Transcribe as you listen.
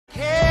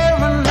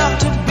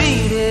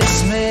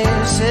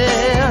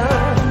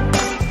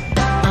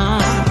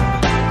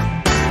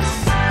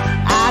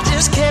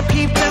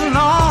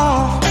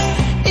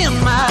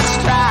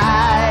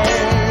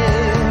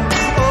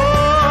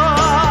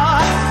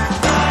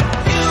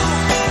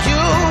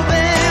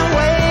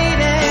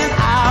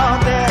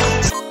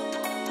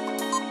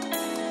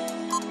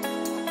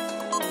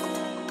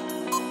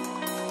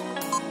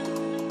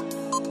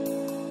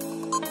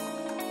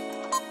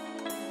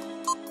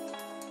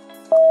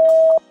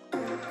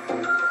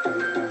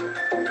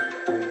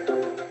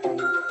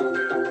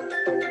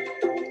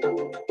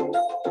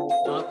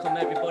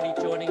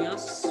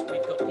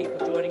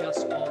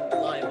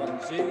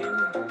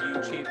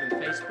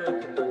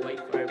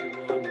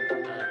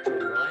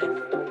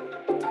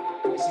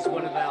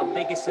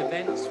biggest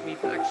events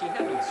we've actually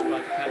had on the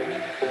Scribe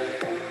Academy.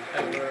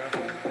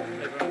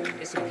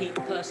 It's a peak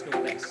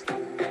personal best.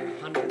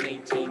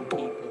 118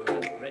 people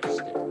have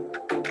registered.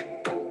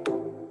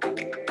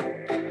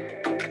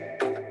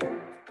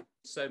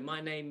 So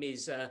my name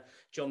is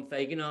John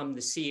Fagan. I'm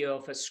the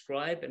CEO of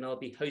Scribe, and I'll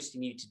be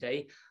hosting you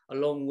today,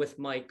 along with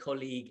my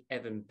colleague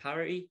Evan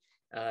Parry,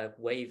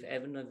 wave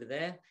Evan over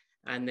there,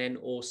 and then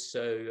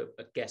also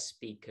a guest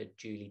speaker,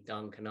 Julie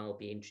Dunk, and I'll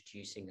be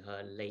introducing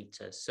her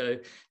later. So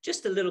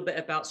just a little bit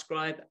about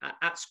Scribe.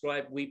 At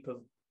Scribe, we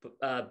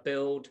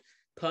build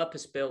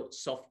purpose-built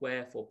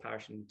software for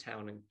parish and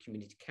town and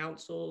community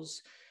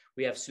councils.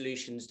 We have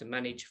solutions to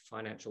manage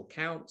financial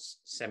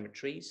accounts,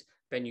 cemeteries,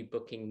 venue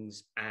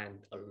bookings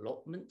and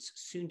allotments,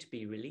 soon to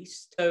be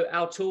released. So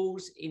our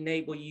tools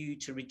enable you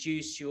to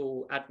reduce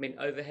your admin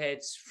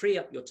overheads, free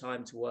up your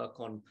time to work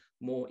on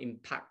more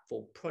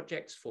impactful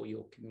projects for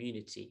your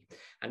community.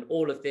 And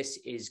all of this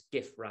is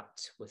gift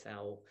wrapped with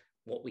our,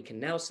 what we can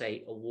now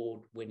say,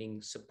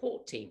 award-winning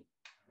support team.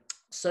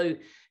 So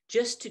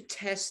just to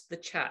test the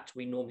chat,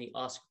 we normally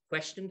ask a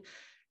question.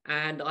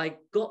 And I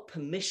got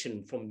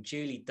permission from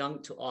Julie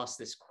Dunk to ask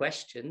this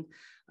question.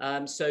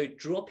 So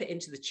drop it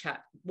into the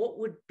chat. What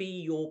would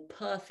be your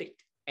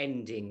perfect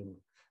ending?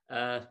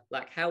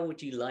 Like, how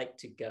would you like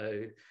to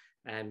go?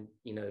 And,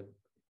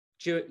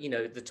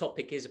 the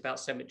topic is about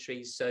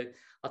cemeteries. So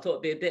I thought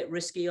it'd be a bit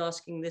risky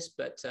asking this,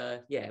 but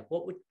yeah,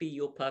 what would be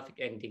your perfect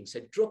ending?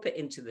 So drop it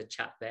into the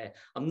chat there.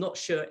 I'm not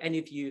sure any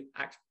of you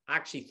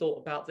actually thought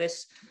about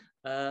this.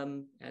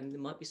 And there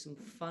might be some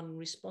fun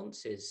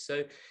responses.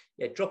 So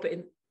yeah, drop it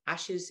in.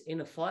 Ashes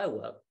in a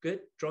firework, good.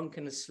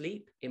 Drunken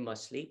asleep, in my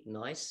sleep,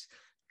 nice.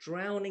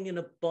 Drowning in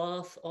a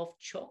bath of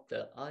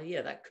chocolate,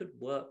 yeah, that could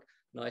work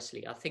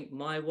nicely. I think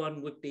my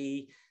one would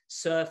be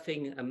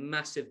surfing a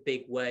massive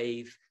big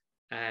wave,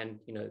 and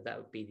that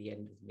would be the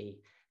end of me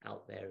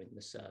out there in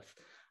the surf.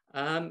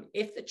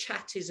 If the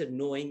chat is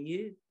annoying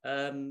you,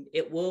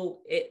 it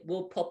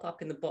will pop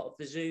up in the bottom of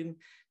the Zoom.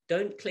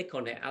 Don't click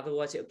on it,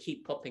 otherwise it'll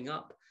keep popping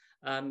up.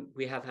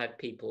 We have had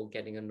people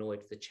getting annoyed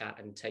with the chat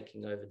and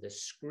taking over the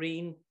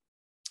screen.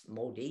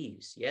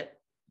 Maldives, yeah,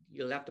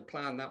 you'll have to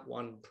plan that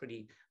one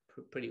pretty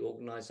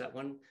organized, that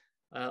one.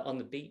 On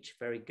the beach,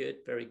 very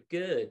good, very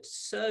good.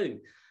 So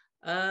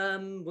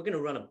we're going to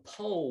run a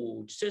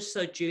poll just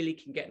so Julie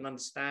can get an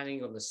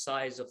understanding on the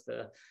size of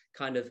the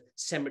kind of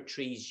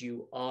cemeteries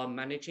you are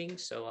managing.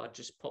 So I'll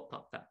just pop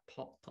up that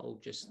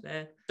poll just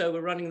there. So we're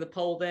running the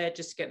poll there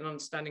just to get an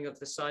understanding of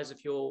the size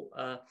of your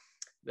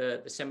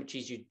the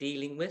cemeteries you're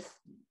dealing with.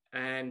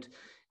 And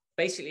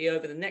basically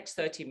over the next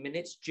 30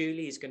 minutes,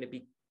 Julie is going to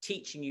be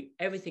teaching you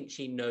everything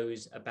she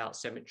knows about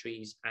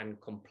cemeteries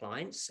and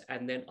compliance.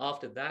 And then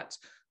after that,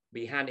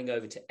 we'll be handing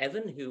over to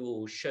Evan, who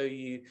will show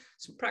you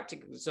some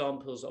practical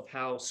examples of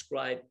how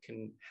Scribe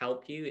can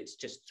help you. It's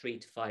just 3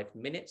 to 5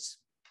 minutes.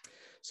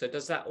 So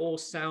does that all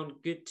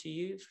sound good to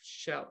you?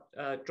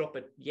 Drop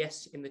a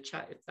yes in the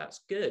chat if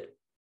that's good.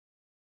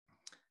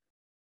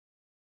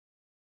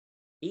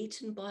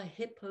 Eaten by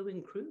hippo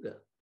in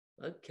Kruger.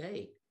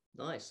 Okay,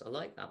 nice. I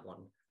like that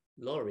one.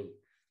 Laurie.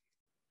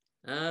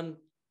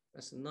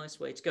 That's a nice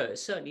way to go. It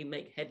certainly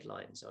make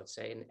headlines, I'd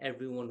say, and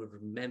everyone would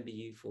remember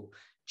you for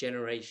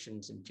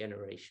generations and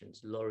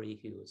generations. Laurie,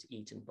 who was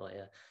eaten by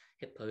a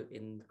hippo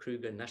in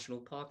Kruger National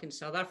Park in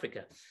South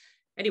Africa.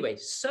 Anyway,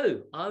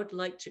 so I would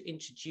like to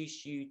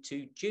introduce you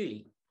to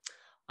Julie.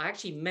 I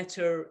actually met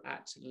her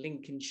at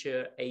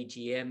Lincolnshire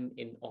AGM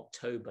in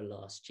October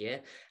last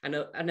year. And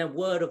a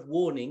word of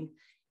warning,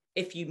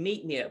 if you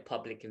meet me at a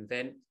public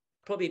event,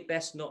 probably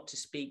best not to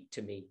speak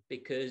to me,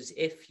 because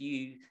if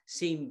you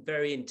seem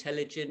very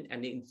intelligent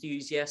and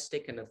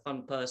enthusiastic and a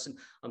fun person,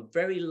 I'm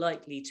very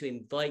likely to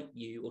invite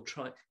you or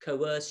try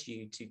coerce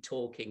you to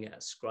talking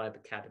at Scribe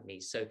Academy.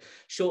 So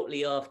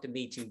shortly after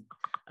meeting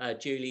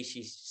Julie,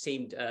 she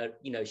seemed,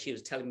 she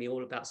was telling me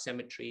all about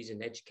cemeteries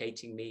and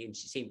educating me, and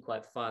she seemed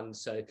quite fun.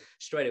 So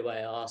straight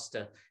away I asked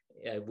her,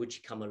 would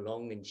she come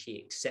along, and she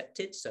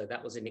accepted. So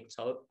that was in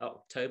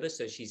October.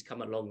 So she's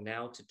come along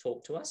now to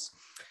talk to us.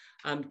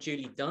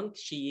 Julie Dunk,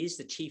 she is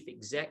the Chief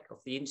Exec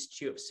of the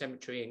Institute of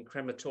Cemetery and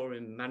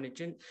Crematorium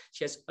Management.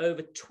 She has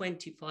over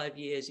 25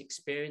 years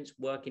experience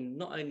working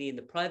not only in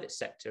the private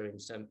sector in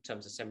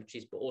terms of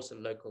cemeteries, but also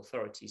local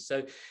authorities.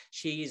 So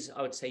she is,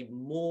 I would say,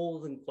 more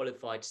than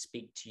qualified to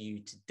speak to you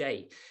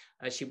today.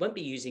 She won't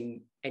be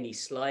using any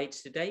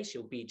slides today.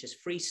 She'll be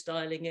just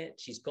freestyling it.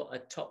 She's got a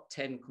top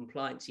 10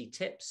 compliancy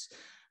tips.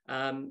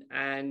 Our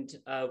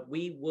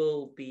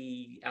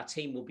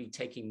team will be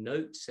taking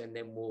notes, and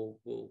then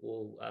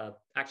we'll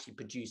actually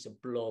produce a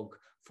blog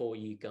for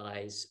you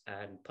guys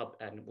and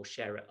we'll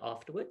share it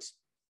afterwards.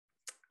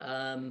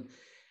 So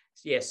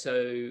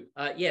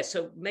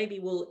maybe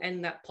we'll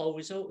end that poll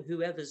result.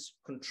 Whoever's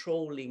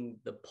controlling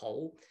the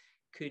poll,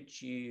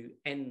 could you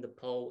end the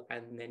poll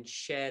and then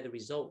share the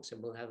results,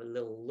 and we'll have a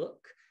little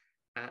look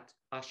at,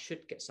 I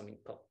should get something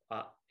pop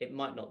up. It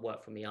might not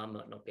work for me. I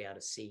might not be able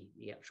to see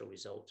the actual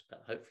results,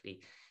 but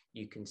hopefully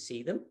you can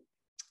see them.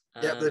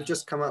 Yeah, they've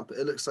just come up.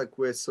 It looks like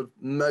we're sort of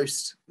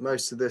most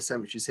of the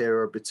cemeteries here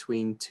are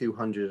between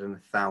 200 and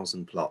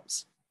 1,000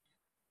 plots.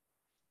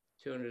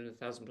 200 and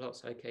 1,000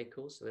 plots. Okay,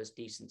 cool. So that's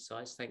decent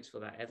size. Thanks for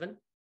that, Evan.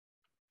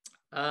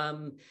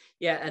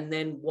 Yeah, and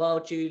then while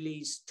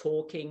Julie's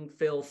talking,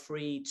 feel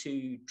free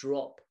to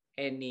drop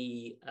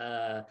any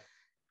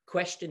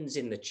questions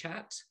in the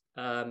chat,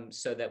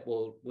 so that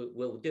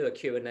we'll do a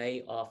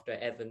Q&A after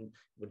Evan.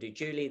 We'll do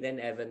Julie, then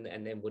Evan,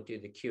 and then we'll do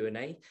the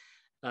Q&A.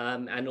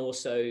 And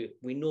also,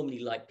 we normally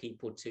like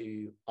people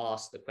to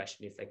ask the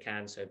question if they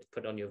can, so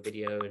put on your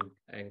video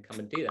and come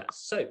and do that.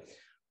 So,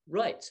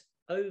 right,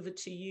 over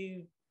to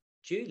you,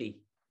 Julie.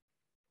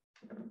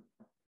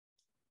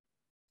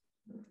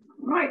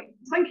 Right,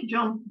 thank you,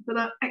 John, for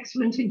that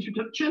excellent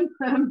introduction.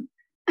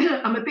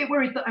 I'm a bit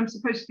worried that I'm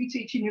supposed to be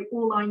teaching you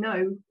all I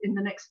know in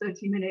the next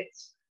 30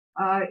 minutes.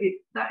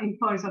 That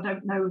implies I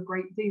don't know a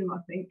great deal, I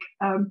think.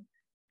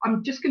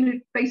 I'm just going to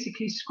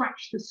basically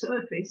scratch the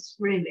surface,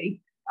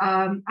 really,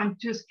 and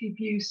just give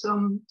you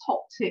some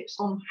top tips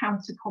on how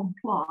to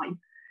comply.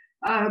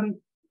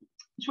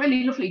 It's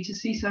really lovely to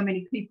see so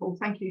many people.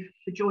 Thank you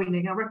for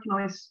joining. I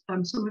recognise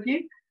some of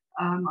you.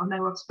 I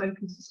know I've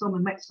spoken to some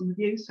and met some of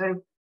you,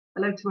 so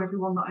hello to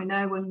everyone that I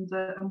know, and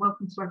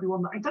welcome to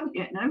everyone that I don't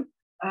yet know.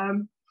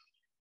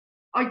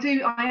 I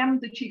am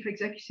the Chief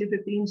Executive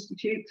of the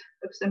Institute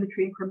of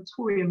Cemetery and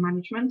Crematorium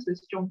Management,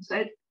 as John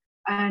said,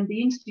 and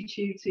the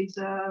Institute is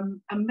a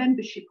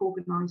membership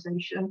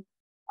organisation,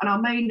 and our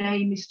main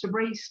aim is to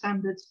raise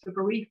standards for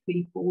bereaved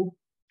people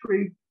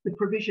through the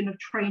provision of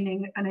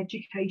training and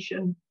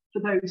education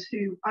for those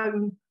who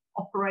own,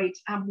 operate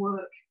and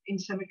work in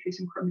cemeteries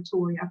and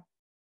crematoria.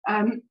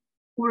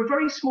 We're a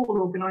very small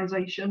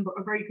organisation, but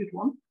a very good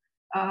one.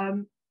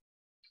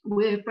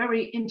 We're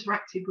very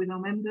interactive with our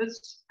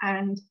members,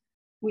 and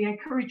we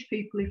encourage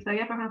people, if they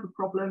ever have a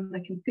problem,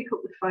 they can pick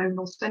up the phone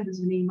or send us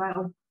an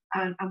email,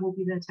 and we'll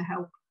be there to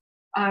help.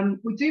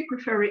 We do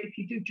prefer it if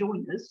you do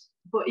join us,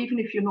 but even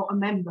if you're not a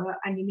member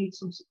and you need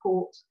some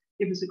support,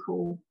 give us a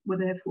call. We're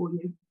there for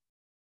you.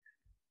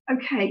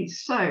 Okay,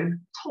 so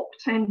top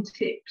 10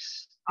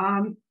 tips.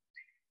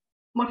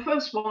 My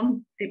first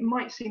one, it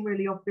might seem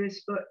really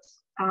obvious, but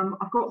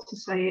I've got to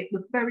say it.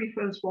 The very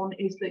first one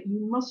is that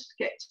you must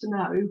get to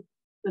know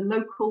the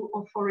Local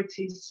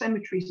Authorities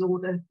Cemeteries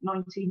Order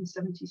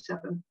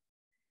 1977,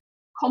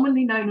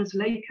 commonly known as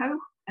LACO,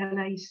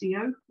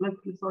 LACO,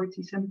 Local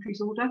Authorities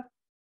Cemeteries Order.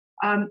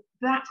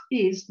 That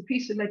is the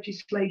piece of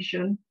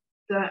legislation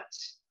that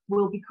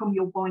will become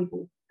your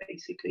Bible,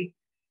 basically.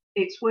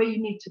 It's where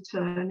you need to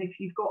turn if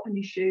you've got an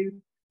issue,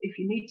 if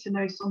you need to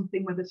know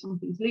something, whether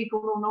something's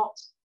legal or not.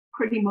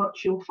 Pretty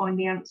much you'll find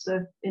the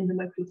answer in the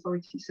Local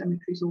Authority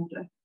Cemeteries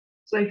Order.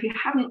 So if you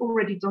haven't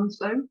already done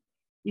so,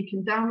 you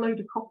can download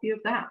a copy of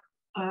that.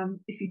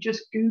 If you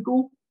just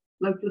Google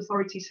Local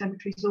Authority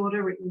Cemeteries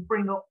Order, it will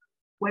bring up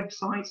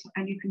websites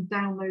and you can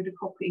download a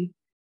copy.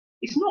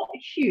 It's not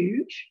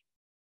huge.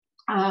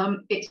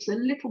 It's a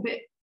little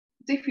bit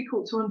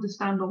difficult to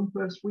understand on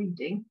first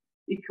reading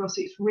because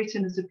it's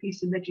written as a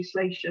piece of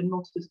legislation,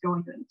 not as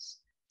guidance.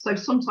 So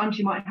sometimes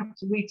you might have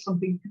to read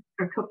something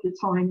a couple of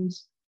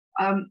times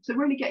to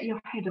really get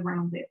your head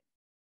around it.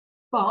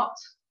 But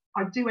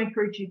I do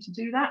encourage you to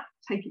do that.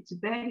 Take it to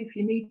bed if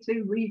you need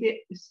to, read it.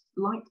 It's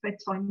light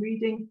bedtime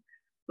reading,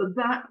 but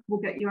that will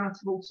get you out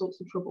of all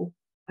sorts of trouble.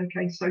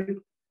 Okay, so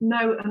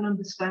know and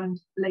understand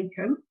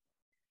LACO.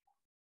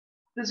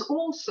 There's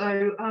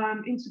also,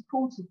 in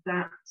support of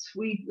that,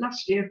 we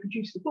last year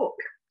produced a book.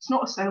 It's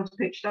not a sales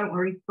pitch, don't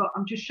worry, but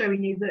I'm just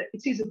showing you that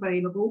it is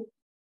available.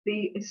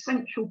 The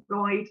Essential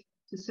Guide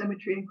to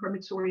Cemetery and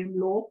Crematorium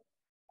Law.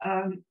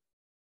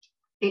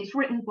 It's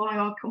written by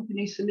our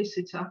company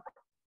solicitor.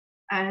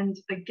 And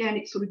again,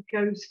 it sort of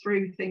goes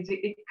through things.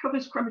 It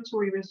covers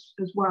crematoria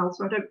as well.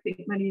 So I don't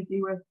think many of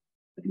you are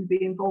going to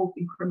be involved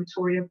in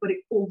crematoria, but it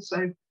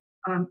also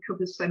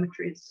covers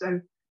cemeteries. So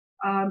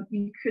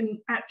you can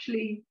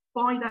actually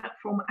buy that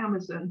from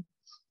Amazon.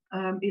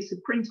 It's a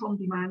print on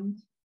demand.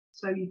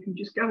 So you can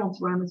just go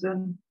onto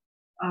Amazon,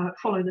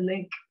 follow the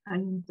link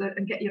and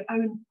get your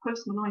own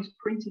personalized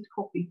printed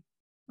copy.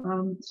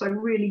 So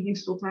really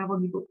useful to have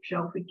on your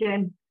bookshelf.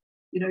 Again,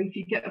 you know, if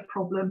you get a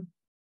problem,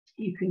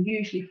 you can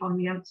usually find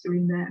the answer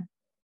in there.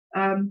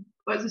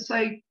 But as I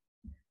say,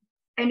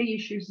 any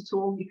issues at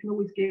all, you can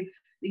always give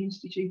the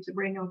Institute a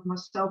ring, either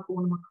myself or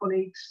one of my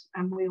colleagues,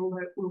 and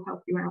we'll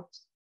help you out.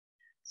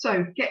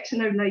 So get to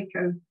know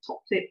LACO,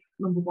 top tip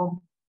number 1.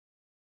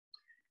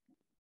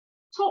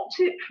 Top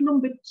tip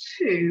number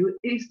 2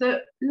 is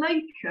that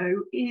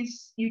LACO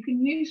is, you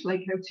can use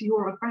LACO to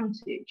your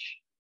advantage.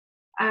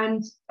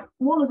 And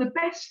one of the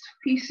best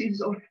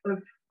pieces of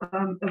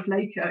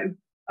LACO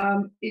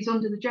is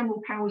under the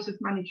general powers of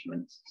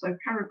management. So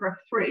paragraph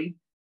 3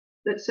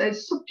 that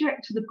says,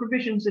 subject to the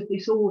provisions of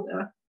this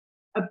order,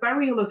 a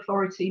burial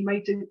authority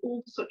may do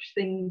all such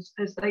things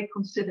as they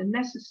consider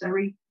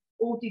necessary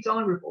or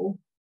desirable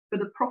for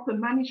the proper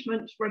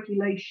management,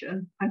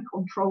 regulation and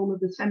control of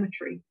the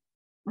cemetery.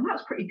 And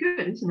that's pretty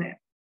good, isn't it?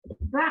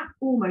 That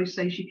almost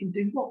says you can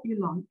do what you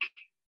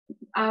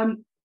like.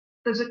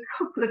 There's a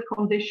couple of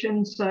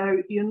conditions,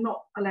 so you're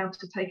not allowed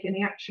to take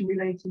any action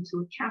relating to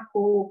a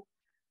chapel,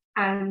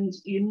 and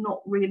you're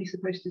not really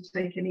supposed to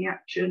take any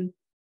action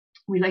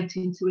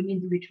relating to an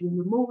individual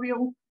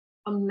memorial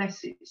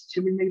unless it's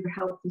to remove a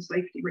health and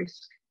safety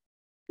risk.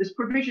 There's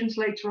provisions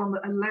later on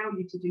that allow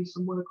you to do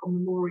some work on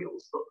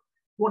memorials, but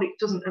what it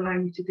doesn't allow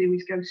you to do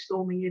is go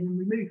storming in and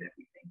remove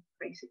everything,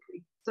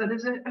 basically. So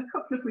there's a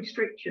couple of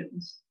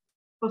restrictions.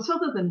 But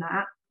other than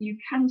that, you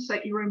can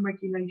set your own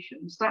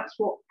regulations. That's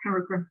what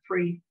paragraph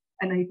 3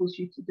 enables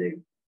you to do.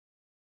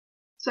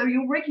 So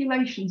your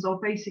regulations are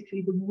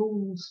basically the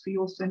rules for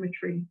your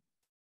cemetery,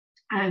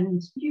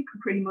 and you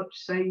can pretty much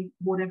say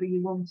whatever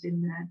you want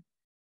in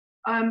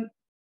there.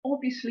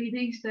 Obviously,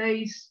 these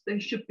days, they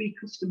should be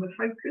customer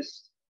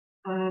focused.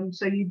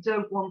 So you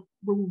don't want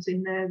rules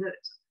in there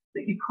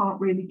that you can't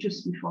really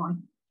justify.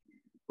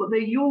 But they're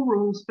your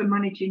rules for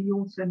managing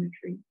your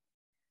cemetery.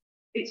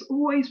 It's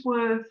always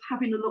worth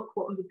having a look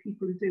what other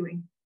people are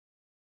doing.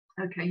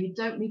 Okay, you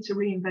don't need to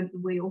reinvent the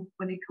wheel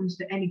when it comes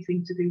to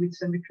anything to do with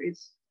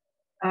cemeteries.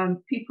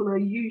 People are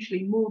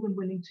usually more than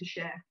willing to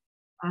share.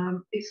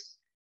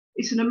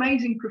 It's an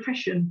amazing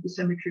profession, the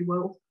cemetery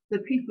world. The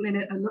people in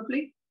it are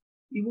lovely.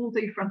 You all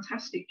do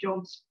fantastic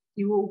jobs.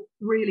 You all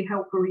really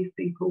help bereaved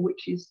people,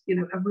 which is, you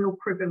know, a real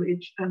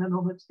privilege and an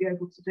honour to be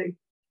able to do.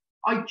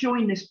 I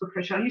joined this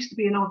profession. I used to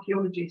be an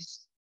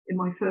archaeologist in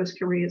my first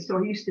career, so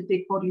I used to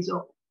dig bodies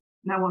up.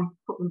 Now I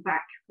put them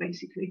back,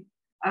 basically.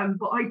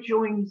 But I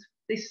joined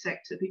this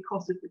sector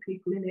because of the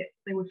people in it.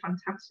 They were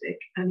fantastic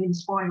and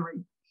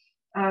inspiring.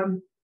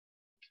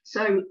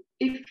 So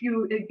if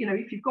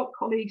you've got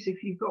colleagues,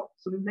 if you've got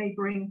sort of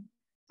neighbouring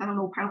town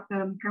or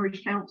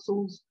parish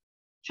councils,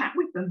 chat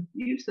with them,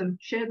 use them,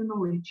 share the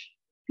knowledge.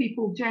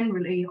 People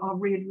generally are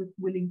really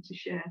willing to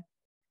share.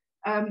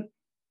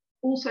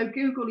 Also,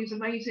 Google is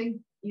amazing.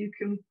 You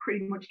can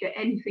pretty much get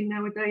anything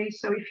nowadays.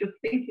 So if you're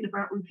thinking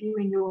about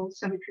reviewing your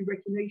cemetery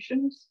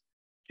regulations,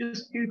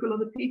 just Google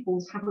other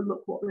people's, have a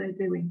look what they're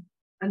doing,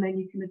 and then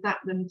you can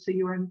adapt them to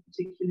your own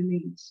particular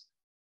needs.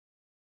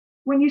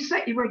 When you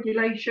set your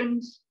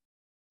regulations,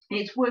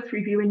 it's worth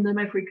reviewing them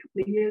every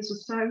couple of years or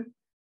so,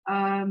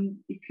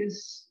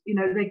 because, you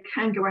know, they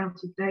can go out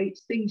of date,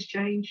 things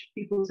change,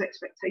 people's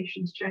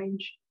expectations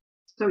change.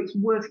 So it's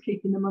worth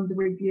keeping them under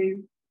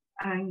review,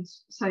 and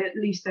say at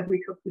least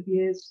every couple of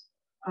years,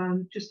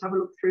 just have a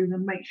look through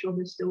them, make sure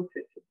they're still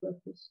fit for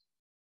purpose.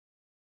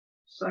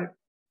 So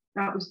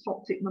that was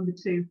top tip number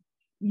 2.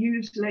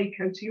 Use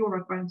LACO to your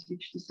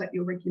advantage to set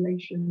your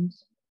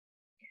regulations.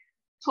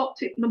 Top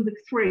tip number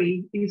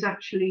 3 is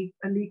actually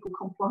a legal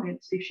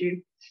compliance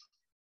issue.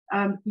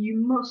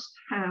 You must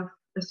have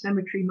a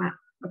cemetery map,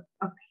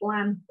 a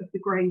plan of the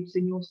graves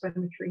in your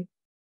cemetery.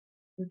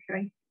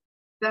 Okay,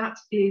 that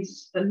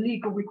is a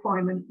legal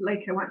requirement.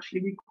 LACO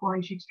actually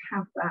requires you to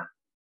have that.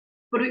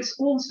 But it's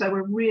also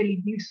a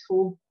really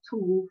useful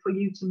tool for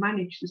you to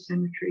manage the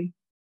cemetery.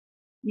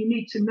 You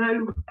need to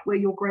know where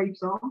your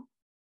graves are.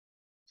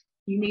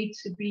 You need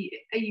to be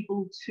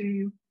able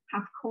to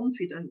have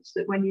confidence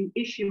that when you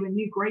issue a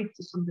new grave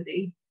to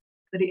somebody,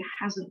 that it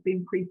hasn't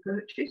been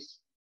pre-purchased.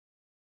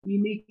 You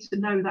need to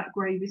know that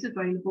grave is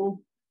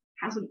available,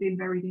 hasn't been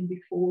buried in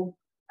before,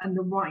 and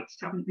the rights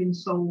haven't been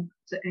sold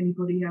to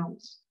anybody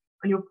else.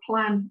 And your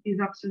plan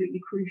is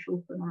absolutely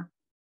crucial for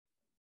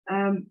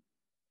that.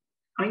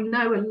 I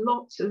know a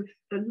lot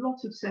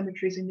of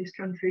cemeteries in this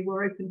country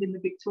were opened in the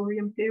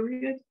Victorian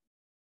period.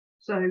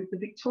 So the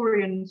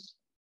Victorians,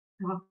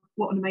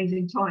 what an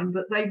amazing time,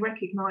 but they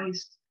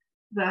recognised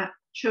that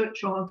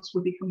churchyards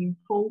were becoming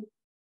full,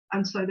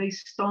 and so they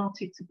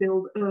started to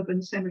build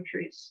urban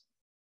cemeteries.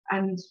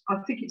 And I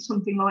think it's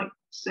something like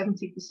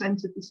 70%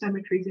 of the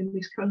cemeteries in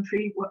this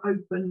country were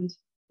opened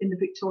in the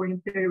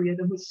Victorian period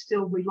and were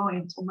still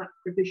reliant on that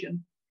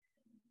provision.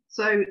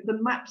 So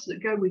the maps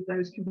that go with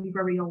those can be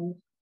very old.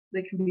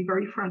 They can be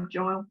very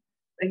fragile.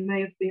 They may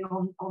have been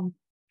on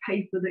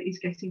paper that is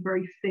getting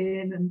very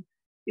thin. And,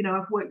 you know,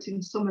 I've worked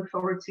in some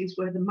authorities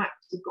where the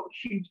maps have got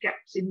huge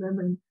gaps in them,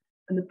 and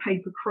the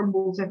paper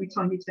crumbles every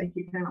time you take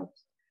it out.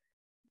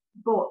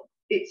 But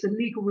it's a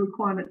legal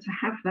requirement to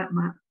have that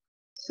map.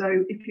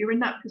 So if you're in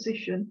that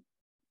position,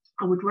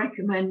 I would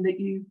recommend that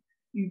you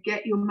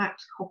get your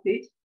maps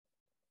copied.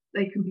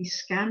 They can be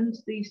scanned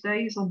these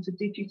days onto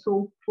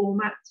digital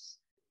formats,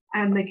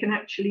 and they can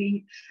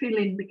actually fill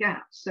in the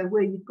gaps. So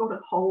where you've got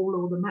a hole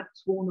or the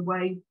map's worn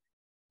away,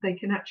 they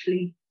can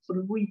actually sort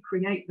of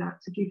recreate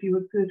that to give you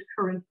a good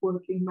current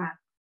working map.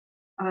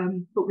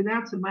 But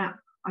without a map,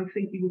 I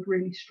think you would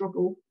really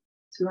struggle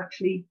to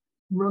actually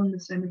run the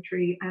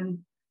cemetery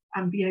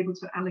and be able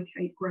to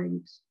allocate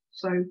graves.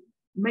 So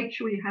make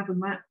sure you have a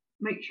map,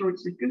 make sure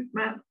it's a good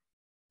map.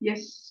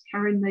 Yes,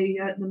 Karen,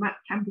 the map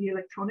can be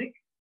electronic.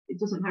 It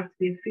doesn't have to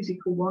be a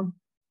physical one,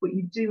 but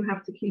you do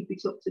have to keep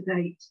it up to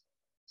date.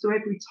 So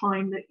every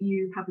time that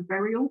you have a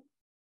burial,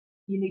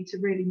 you need to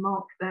really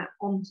mark that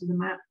onto the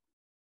map.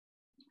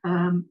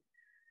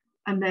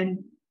 And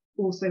then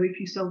also, if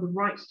you sell the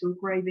rights to a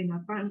grave in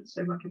advance,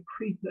 so like a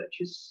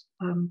pre-purchase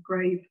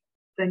grave,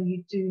 then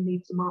you do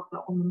need to mark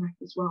that on the map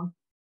as well.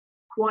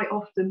 quite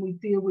often we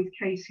deal with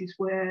cases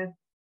where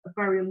a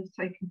burial has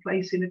taken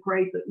place in a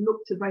grave that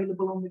looked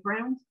available on the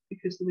ground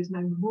because there was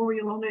no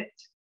memorial on it.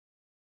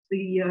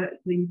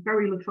 The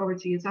burial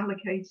authority has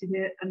allocated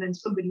it, and then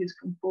somebody has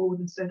come forward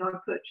and said, I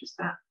purchased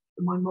that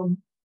for my mum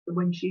for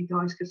when she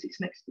dies because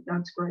it's next to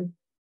Dad's grave.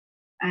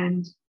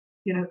 And,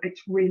 you know,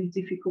 it's really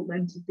difficult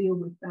then to deal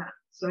with that.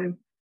 So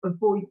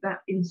avoid that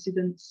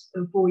incident,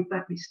 avoid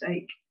that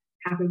mistake,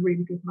 have a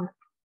really good map.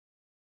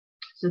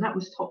 So that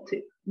was top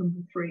tip number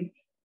 3.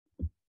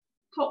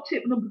 Top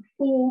tip number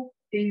 4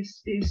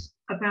 is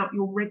about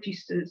your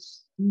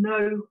registers.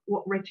 Know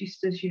what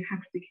registers you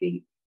have to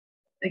keep.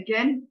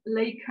 Again,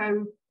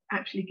 LACO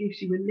actually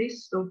gives you a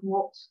list of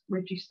what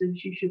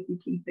registers you should be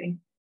keeping.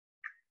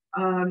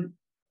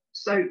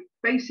 So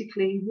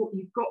basically what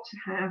you've got to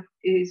have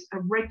is a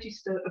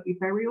register of your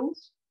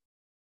burials.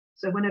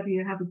 So whenever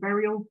you have a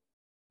burial,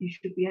 you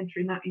should be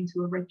entering that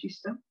into a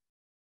register.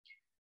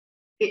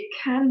 It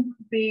can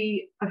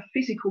be a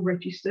physical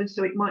register,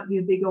 so it might be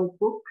a big old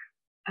book,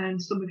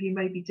 and some of you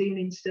may be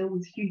dealing still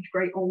with huge,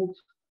 great old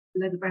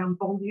leather-bound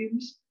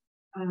volumes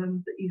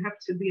that you have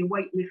to be a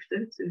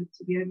weightlifter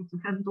to be able to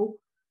handle.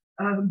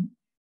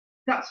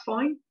 That's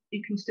fine,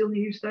 you can still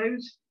use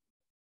those.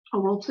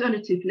 Or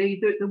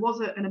alternatively, there was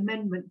an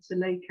amendment to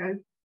LACO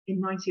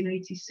in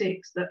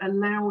 1986 that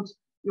allowed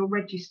your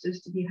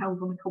registers to be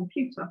held on a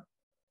computer.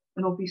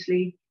 And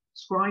obviously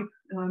Scribe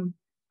and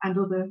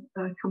other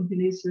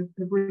companies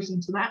have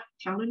risen to that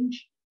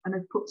challenge and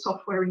have put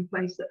software in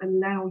place that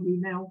allow you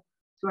now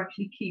to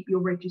actually keep your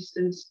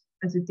registers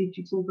as a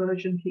digital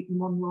version, keep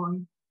them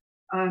online.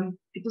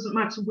 It doesn't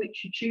matter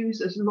which you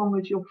choose as long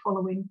as you're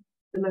following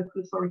the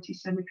Local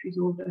Authorities Cemeteries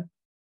Order.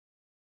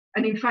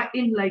 And in fact,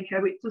 in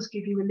LACO, it does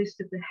give you a list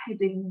of the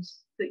headings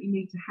that you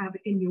need to have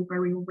in your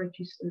burial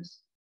registers.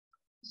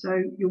 So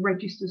your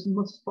registers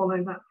must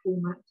follow that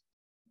format.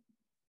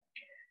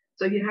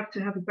 So you have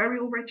to have a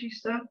burial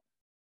register.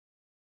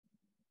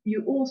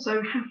 You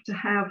also have to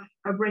have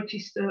a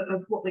register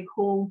of what they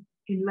call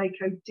in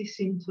LACO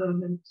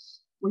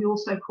disinterments. We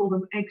also call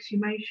them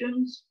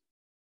exhumations.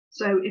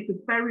 So if a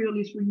burial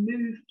is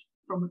removed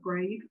from a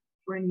grave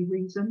for any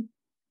reason,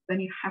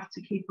 then you have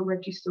to keep a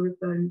register of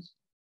those.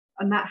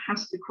 And that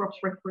has to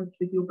cross-reference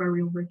with your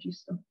burial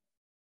register.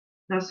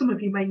 Now, some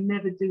of you may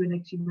never do an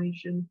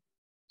exhumation.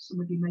 Some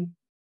of you may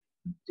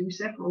do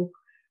several.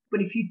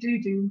 But if you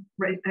do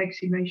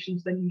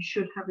exhumations, then you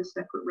should have a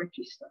separate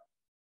register.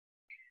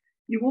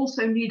 You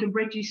also need a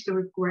register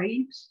of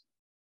graves,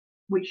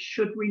 which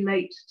should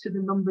relate to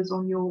the numbers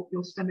on your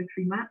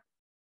cemetery map.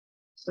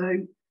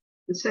 So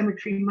the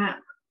cemetery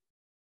map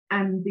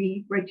and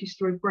the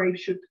register of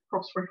graves should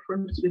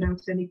cross-reference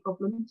without any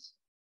problems.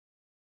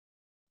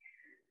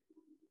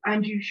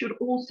 And you should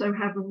also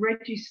have a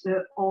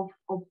register of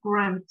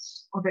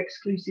grants of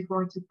exclusive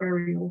right of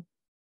burial.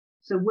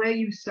 So where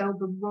you sell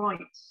the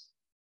rights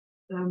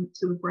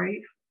to a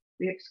grave,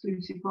 the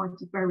exclusive right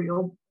of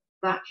burial,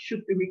 that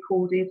should be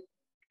recorded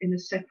in a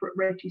separate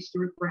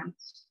register of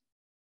grants.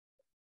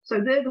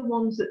 So they're the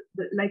ones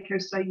that LACO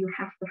say you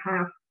have to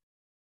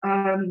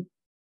have.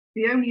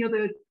 The only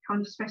other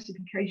kind of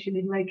specification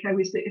in LACO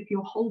is that if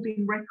you're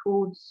holding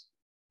records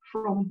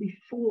from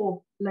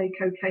before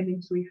LACO came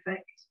into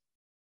effect,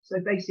 so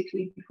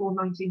basically before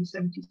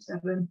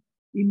 1977,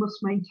 you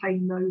must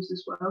maintain those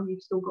as well.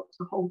 You've still got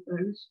to hold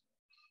those.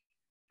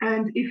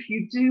 And if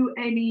you do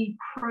any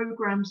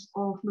programs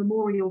of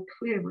memorial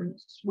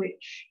clearance,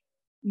 which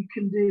you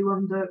can do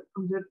under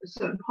a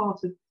certain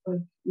part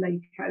of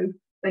LACO,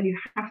 then you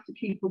have to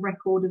keep a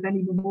record of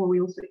any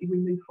memorials that you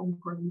remove from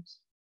graves.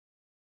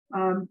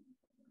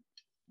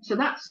 So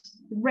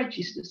that's the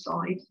register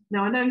side.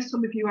 Now, I know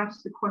some of you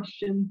asked the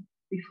question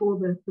before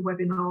the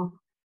webinar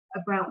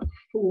about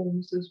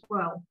forms as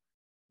well.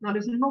 Now,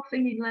 there's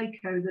nothing in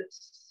LACO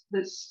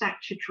that's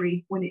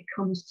statutory when it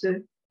comes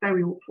to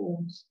burial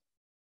forms.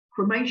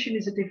 Cremation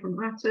is a different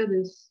matter.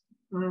 There's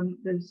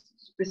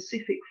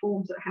specific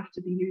forms that have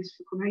to be used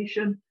for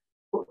cremation,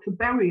 but for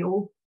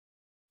burial,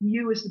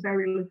 you as the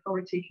burial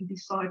authority can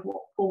decide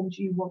what forms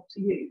you want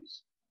to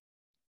use.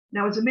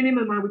 Now, as a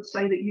minimum, I would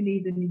say that you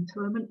need an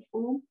interment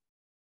form.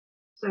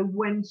 So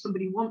when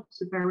somebody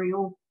wants a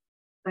burial,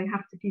 they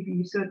have to give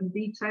you certain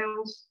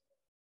details,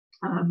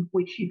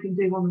 which you can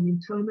do on an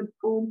interment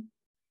form.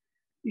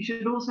 You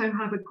should also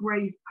have a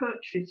grave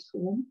purchase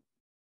form.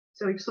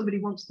 So if somebody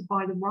wants to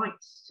buy the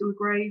rights to a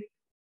grave,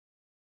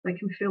 they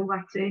can fill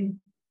that in,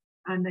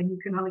 and then you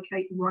can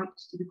allocate the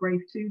rights to the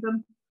grave to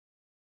them.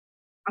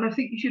 And I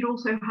think you should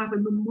also have a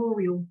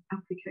memorial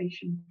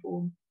application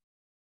form.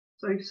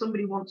 So if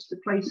somebody wants to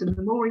place a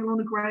memorial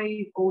on a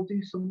grave or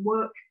do some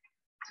work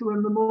to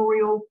a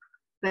memorial,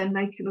 then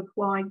they can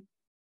apply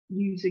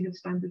using a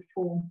standard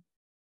form.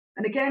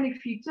 And again,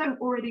 if you don't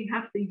already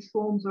have these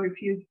forms, or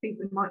if you think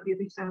they might be a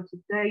bit out of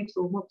date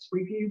or want to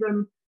review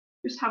them,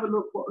 just have a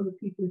look what other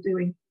people are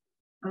doing.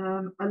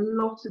 A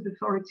lot of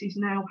authorities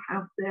now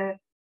have their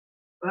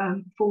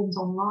forms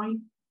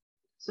online,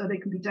 so they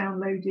can be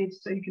downloaded,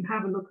 so you can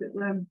have a look at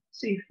them,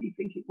 see if you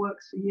think it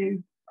works for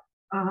you,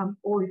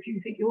 or if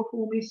you think your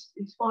form is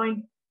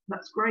fine,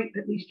 That's great.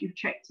 At least you've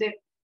checked it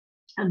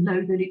and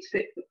know that it's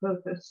fit for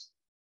purpose.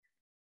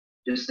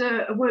 Just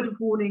a word of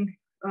warning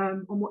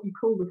on what you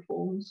call the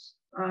forms.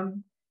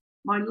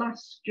 My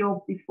last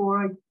job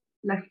before I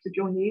left to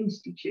join the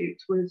Institute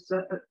was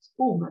at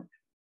Bournemouth,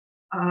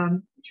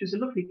 which was a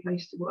lovely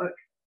place to work.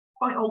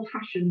 Quite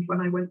old-fashioned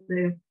when I went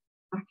there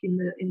back in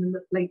the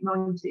late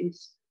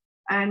 90s.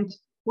 And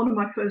one of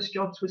my first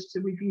jobs was to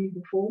review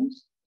the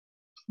forms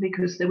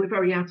because they were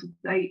very out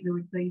of date.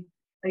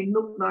 They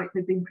looked like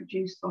they'd been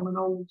produced on an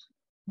old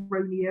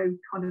Romeo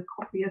kind of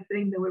copier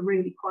thing. They were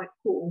really quite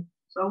poor.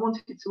 So I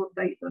wanted to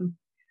update them.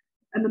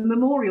 And the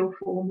memorial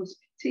form was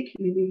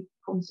particularly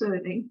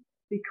concerning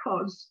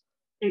because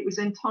it was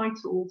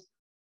entitled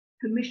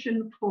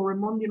Permission for a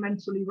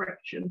Monumental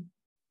Erection,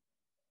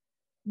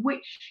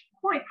 which,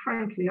 quite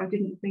frankly, I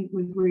didn't think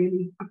was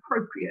really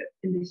appropriate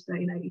in this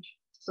day and age.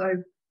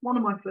 So one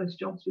of my first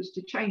jobs was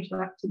to change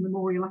that to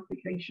memorial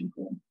application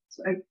form.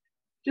 So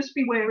just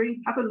be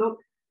wary, have a look.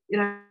 You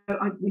know,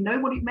 we know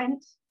what it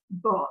meant,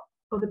 but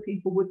other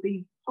people would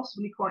be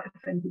possibly quite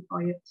offended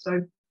by it.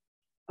 So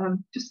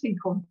just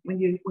think on when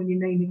you're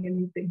naming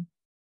anything.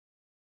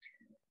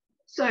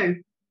 So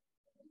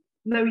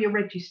know your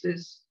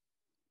registers.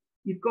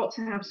 You've got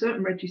to have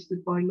certain registers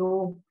by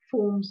law.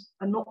 Forms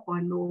are not by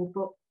law,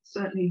 but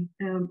certainly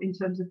in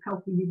terms of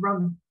helping you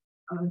run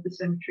the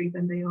cemetery,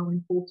 then they are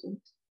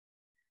important.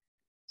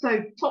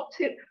 So top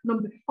tip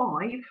number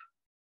 5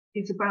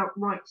 is about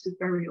rights of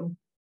burial.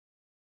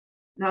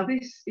 Now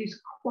this is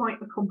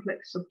quite a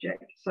complex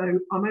subject, so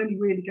I'm only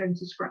really going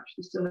to scratch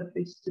the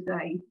surface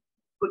today,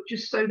 but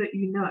just so that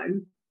you know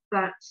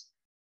that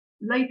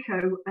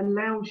LACO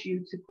allows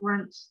you to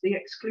grant the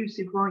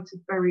exclusive right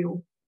of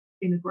burial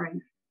in a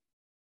grave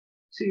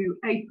to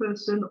a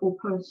person or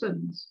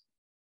persons.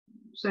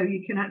 So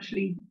you can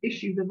actually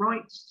issue the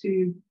rights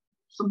to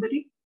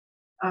somebody,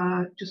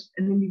 just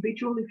an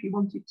individual if you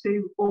wanted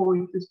to, or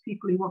if there's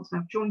people who want to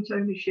have joint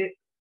ownership,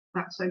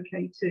 that's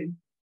okay too.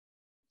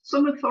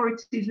 Some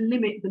authorities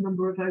limit the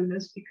number of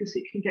owners because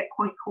it can get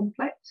quite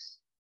complex.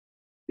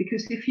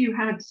 Because if you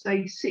had,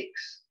 say,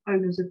 6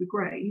 owners of the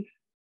grave,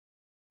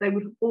 they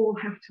would all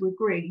have to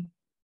agree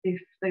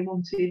if they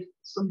wanted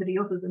somebody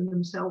other than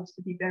themselves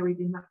to be buried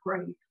in that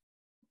grave.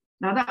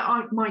 Now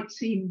that might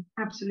seem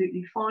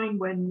absolutely fine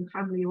when the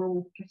family are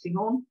all getting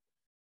on,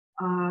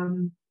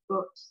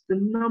 but the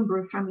number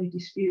of family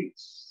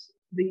disputes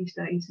these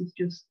days is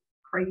just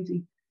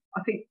crazy.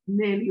 I think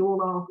nearly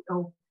all our,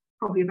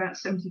 probably about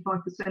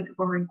 75% of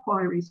our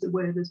inquiries are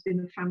where there's been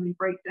a family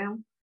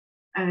breakdown.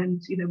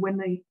 And you know, when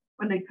they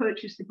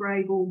purchased the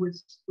grave, all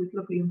was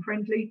lovely and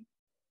friendly,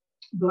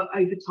 but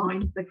over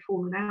time they've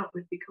fallen out,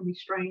 they've become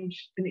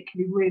estranged, and it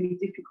can be really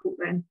difficult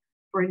then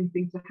for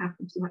anything to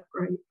happen to that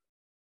grave.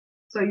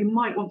 So you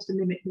might want to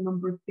limit the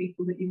number of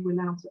people that you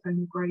allow to own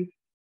a grave,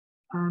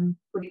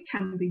 but it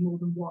can be more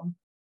than one.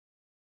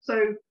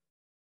 So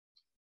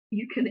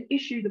you can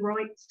issue the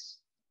rights.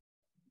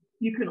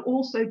 You can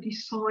also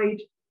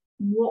decide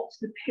what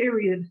the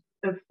period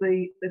of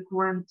the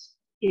grant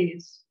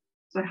is.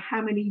 So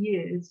how many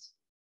years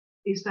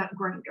is that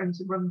grant going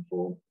to run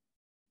for?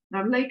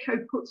 Now,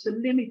 LACO puts a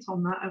limit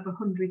on that of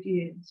 100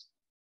 years.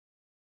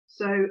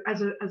 So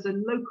as a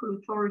local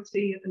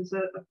authority, as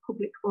a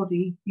public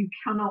body, you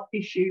cannot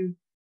issue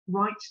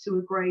rights to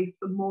a grave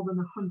for more than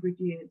 100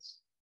 years.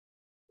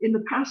 In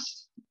the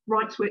past,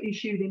 rights were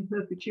issued in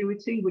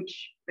perpetuity,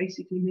 which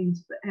basically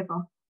means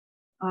forever.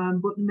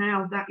 But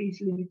now that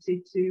is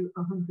limited to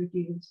 100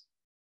 years.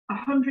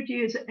 100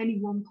 years at any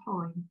one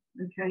time,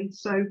 okay?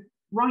 So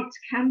rights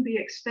can be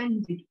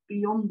extended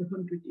beyond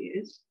 100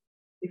 years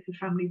if the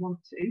family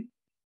want to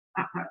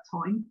at that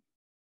time,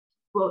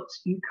 but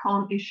you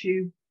can't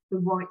issue the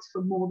rights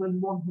for more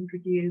than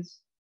 100 years.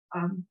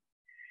 I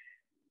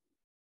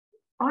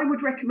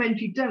would recommend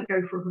you don't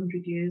go for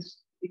 100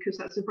 years because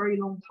that's a very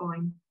long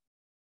time.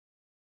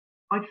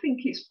 I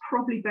think it's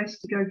probably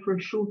best to go for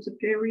a shorter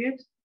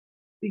period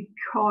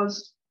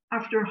because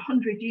after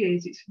 100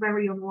 years, it's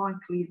very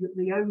unlikely that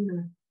the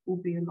owner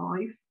will be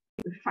alive.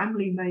 The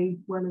family may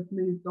well have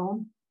moved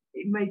on.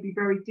 It may be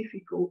very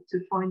difficult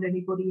to find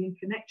anybody in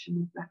connection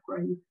with that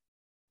grave.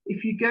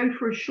 If you go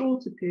for a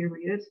shorter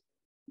period,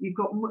 you've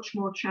got much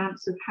more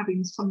chance of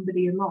having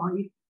somebody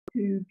alive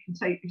who can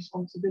take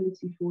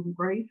responsibility for the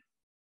grave.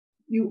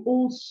 You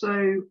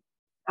also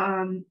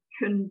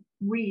can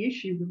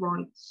reissue the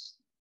rights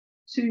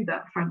to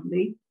that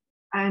family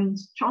and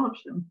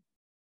charge them.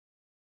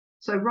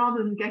 So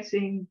rather than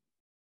getting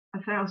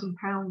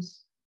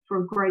 £1,000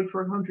 for a grave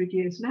for 100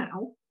 years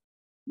now,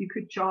 you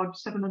could charge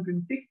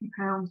 £750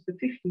 for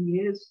 50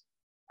 years,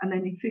 and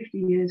then in 50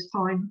 years'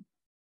 time,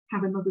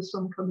 have another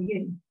sum coming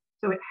in.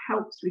 So it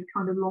helps with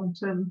kind of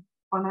long-term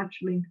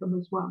financial income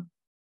as well.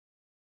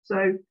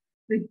 So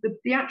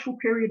the actual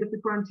period of the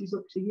grant is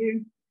up to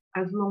you,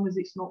 as long as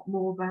it's not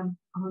more than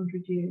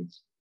 100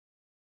 years.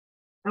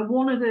 And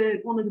one of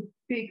the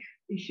big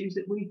issues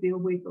that we deal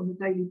with on a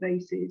daily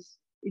basis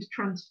is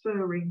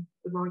transferring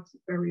the rights of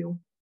burial.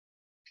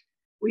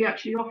 We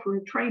actually offer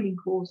a training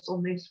course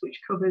on this,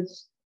 which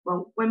covers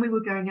Well, when we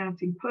were going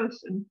out in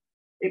person,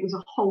 it was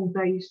a whole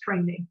day's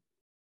training.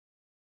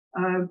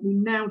 We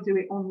now do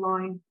it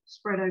online,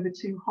 spread over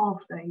 2 half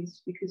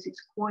days, because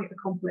it's quite a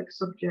complex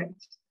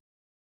subject,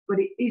 but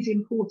it is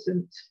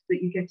important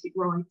that you get it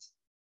right.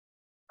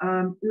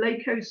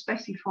 LACO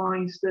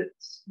specifies that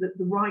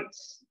the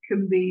rights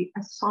can be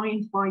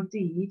assigned by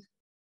deed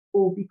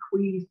or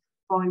bequeathed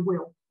by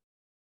will.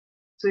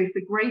 So if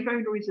the grave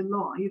owner is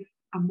alive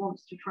and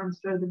wants to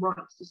transfer the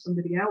rights to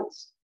somebody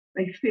else,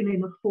 they fill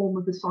in a form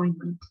of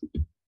assignment,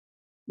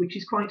 which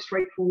is quite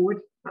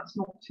straightforward. That's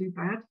not too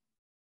bad.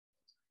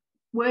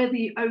 Where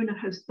the owner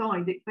has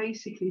died,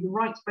 the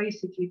rights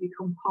basically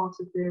become part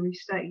of their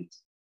estate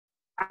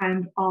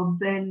and are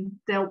then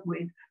dealt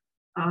with.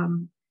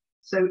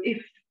 So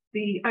if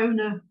the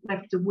owner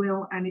left a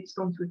will and it's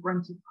gone to a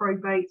grant of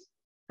probate,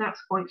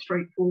 that's quite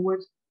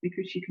straightforward,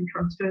 because you can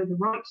transfer the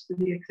rights to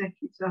the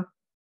executor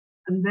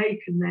and they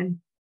can then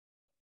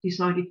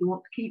decide if they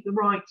want to keep the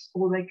rights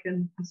or they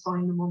can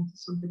assign them on to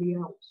somebody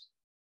else.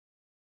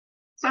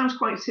 Sounds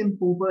quite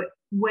simple, but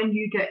when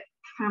you get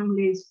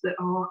families that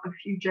are a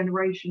few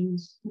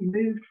generations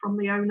removed from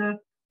the owner,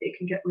 it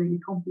can get really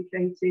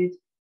complicated.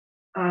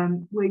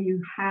 Where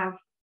you have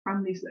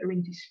families that are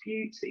in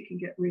disputes, it can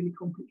get really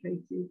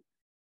complicated.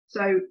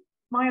 So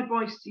my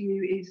advice to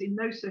you is, in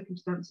those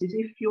circumstances,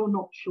 if you're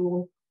not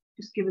sure,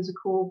 just give us a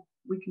call.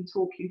 We can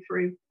talk you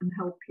through and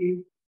help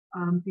you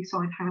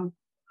decide how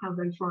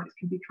those rights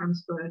can be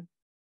transferred.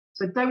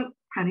 So don't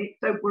panic,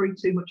 don't worry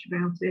too much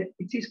about it.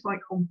 It is quite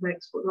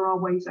complex, but there are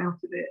ways out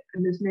of it,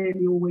 and there's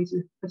nearly always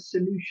a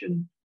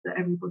solution that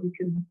everybody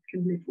can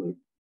live with.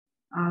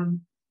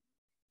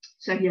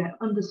 So yeah,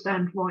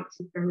 understand rights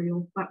of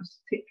burial. That was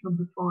tip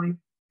number 5.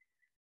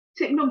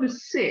 Tip number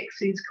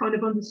 6 is kind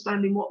of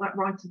understanding what that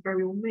right of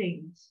burial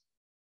means.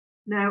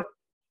 Now,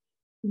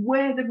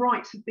 where the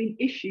rights have been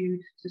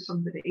issued to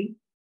somebody,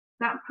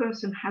 that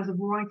person has a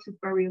right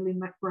of burial in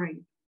that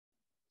grave.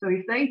 So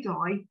if they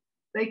die,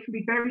 they can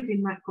be buried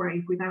in that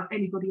grave without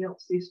anybody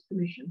else's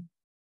permission.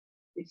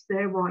 It's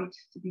their right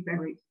to be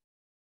buried.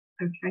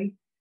 Okay.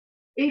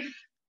 If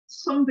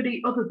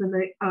somebody other than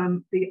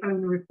the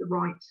owner of the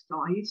right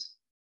dies,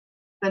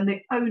 then the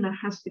owner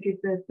has to give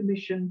their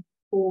permission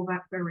for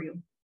that burial.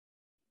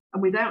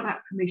 And without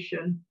that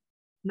permission,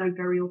 no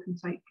burial can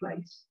take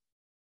place.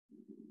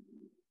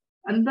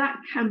 And that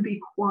can be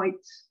quite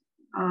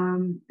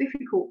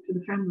difficult for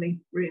the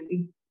family,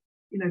 really.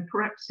 You know,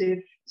 perhaps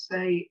if,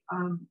 say,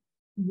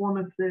 one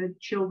of the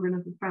children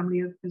of the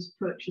family has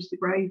purchased the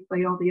grave,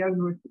 they are the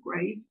owner of the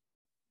grave,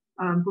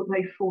 but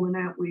they've fallen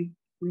out with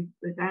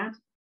the dad.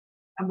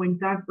 And when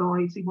dad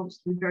dies, he wants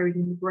to be buried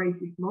in the grave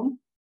with mum,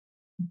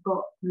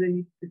 but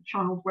the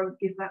child won't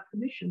give that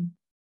permission.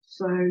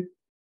 So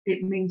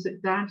it means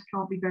that dad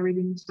can't be buried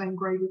in the same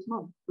grave as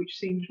mum, which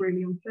seems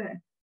really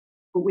unfair.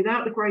 But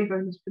without the grave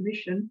owner's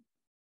permission,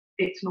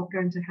 it's not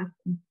going to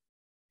happen.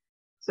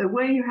 So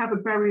where you have a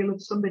burial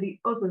of somebody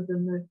other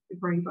than the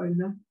grave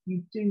owner,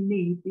 you do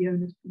need the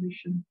owner's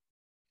permission.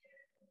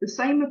 The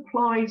same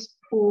applies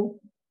for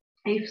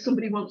if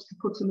somebody wants to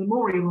put a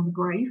memorial on the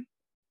grave,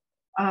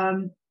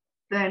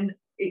 then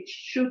it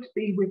should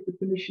be with the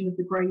permission of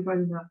the grave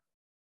owner.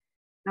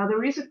 Now,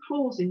 there is a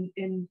clause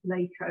in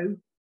LACO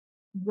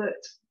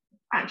that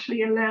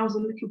actually allows a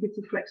little bit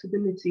of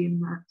flexibility in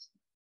that,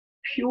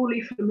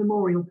 purely for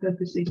memorial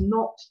purposes,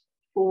 not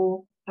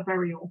for a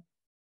burial.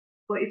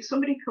 But if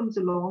somebody comes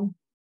along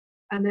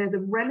and they're the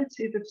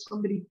relative of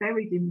somebody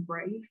buried in the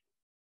grave,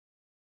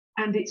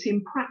 and it's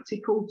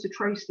impractical to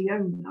trace the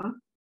owner,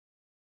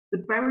 the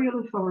burial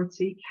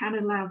authority can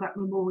allow that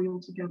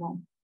memorial to go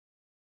on.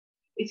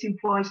 It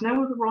implies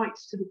no other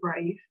rights to the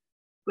grave,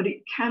 but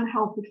it can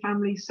help the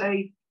family,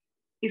 say,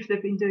 if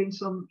they've been doing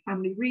some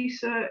family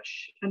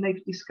research and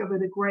they've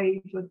discovered a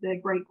grave of their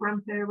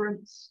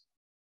great-grandparents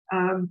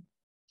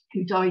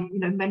who died, you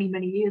know, many,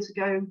 many years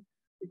ago.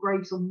 The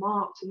grave's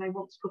unmarked and they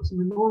want to put a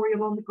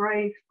memorial on the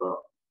grave, but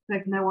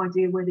they've no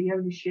idea where the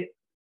ownership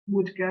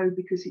would go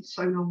because it's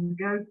so long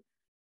ago.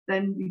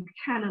 Then you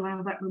can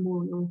allow that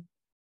memorial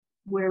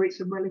where it's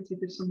a relative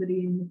of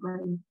somebody in the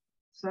grave.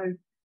 So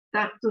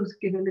that does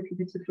give a little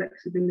bit of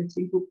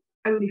flexibility, but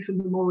only for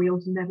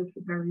memorials, never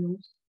for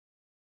burials.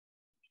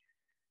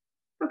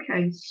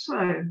 Okay,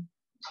 so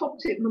top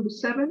tip number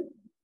 7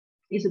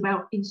 is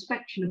about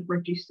inspection of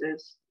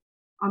registers.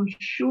 I'm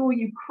sure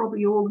you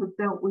probably all have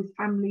dealt with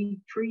family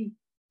tree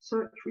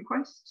search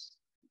requests.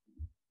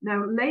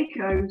 Now,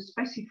 LACO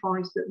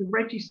specifies that the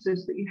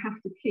registers that you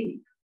have to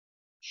keep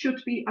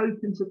should be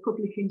open to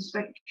public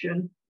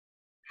inspection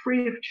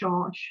free of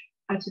charge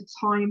at a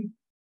time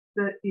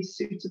that is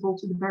suitable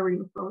to the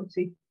burial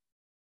authority.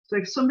 So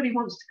if somebody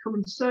wants to come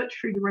and search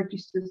through the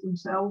registers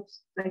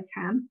themselves, they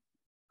can,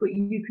 but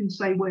you can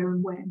say where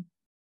and when.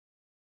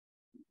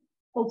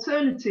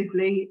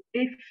 Alternatively,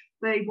 if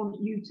they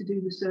want you to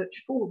do the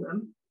search for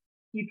them,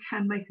 you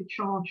can make a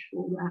charge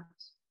for that.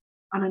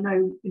 And I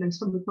know, you know,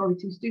 some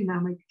authorities do now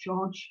make a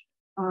charge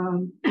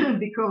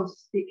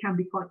because it can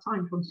be quite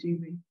time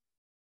consuming.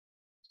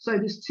 So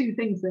there's 2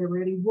 things there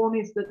really. One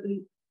is that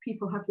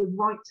people have the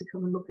right to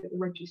come and look at the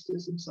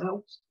registers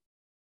themselves.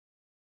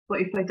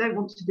 But if they don't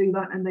want to do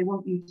that and they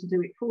want you to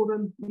do it for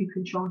them, you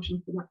can charge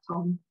them for that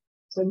time.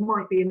 So it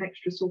might be an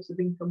extra source of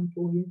income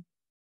for you.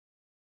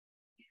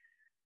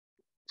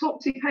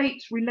 Top tip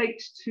 8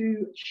 relates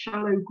to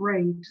shallow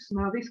graves.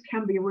 Now, this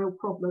can be a real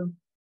problem.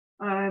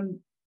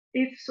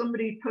 If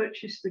somebody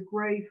purchased a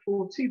grave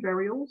for 2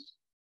 burials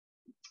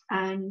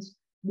and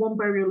 1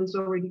 burial has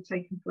already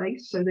taken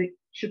place, so there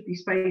should be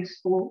space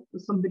for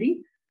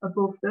somebody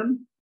above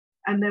them,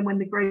 and then when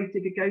the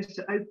gravedigger goes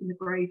to open the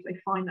grave, they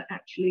find that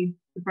actually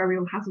the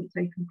burial hasn't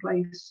taken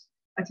place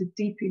at a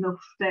deep enough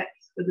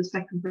depth for the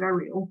second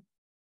burial,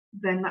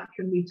 then that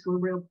can lead to a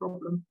real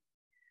problem.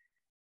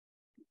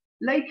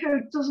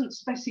 LACO doesn't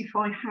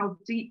specify how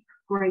deep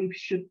graves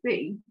should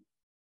be,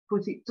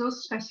 but it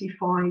does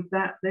specify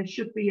that there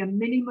should be a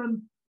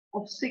minimum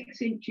of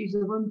 6 inches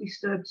of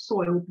undisturbed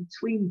soil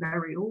between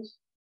burials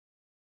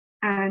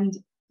and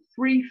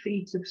 3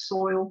 feet of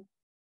soil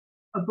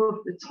above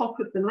the top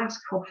of the last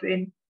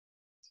coffin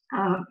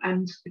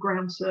and the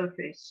ground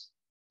surface.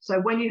 So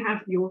when you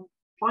have your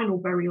final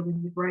burial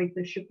in the grave,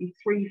 there should be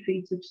 3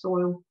 feet of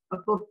soil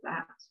above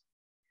that.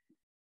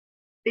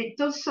 It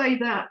does say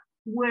that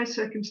where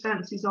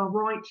circumstances are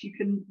right, you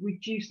can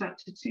reduce that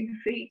to 2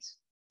 feet.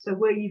 So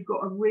where you've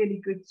got a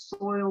really good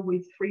soil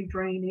with free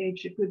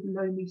drainage, a good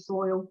loamy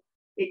soil,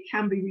 it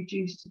can be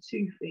reduced to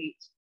 2 feet.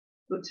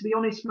 But to be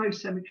honest,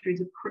 most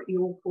cemeteries are pretty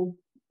awful.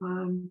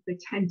 They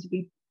tend to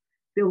be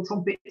built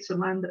on bits of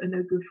land that are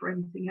no good for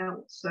anything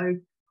else. So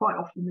quite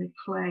often they're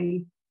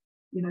clay.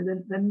 You know,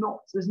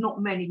 there's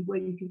not many where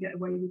you can get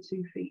away with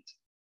 2 feet.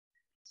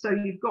 So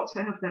you've got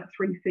to have that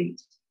 3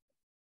 feet.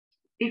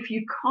 If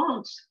you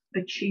can't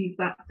achieve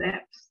that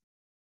depth,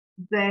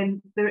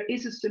 then there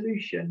is a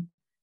solution.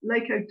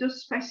 LACO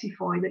does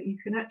specify that you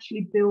can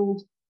actually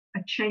build a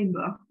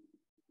chamber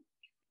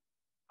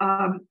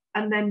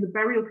and then the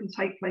burial can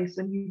take place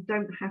and you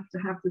don't have to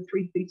have the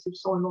 3 feet of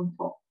soil on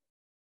top.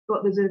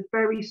 But there's a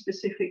very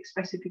specific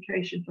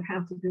specification for how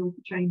to build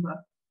the chamber.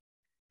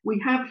 We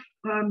have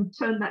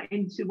turned that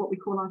into what we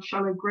call our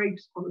shallow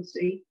graves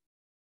policy,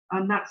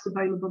 and that's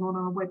available on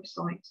our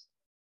website.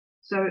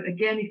 So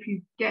again, if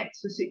you get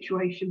to a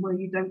situation where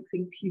you don't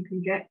think you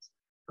can get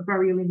a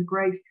burial in the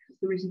grave because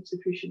there isn't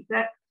sufficient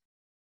depth,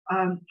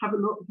 have a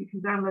look. You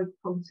can download the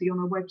policy on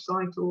our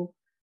website or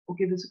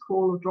give us a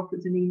call or drop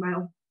us an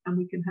email and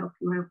we can help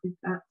you out with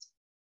that.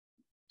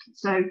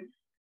 So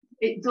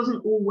it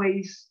doesn't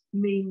always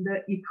mean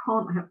that you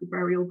can't have the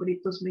burial, but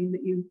it does mean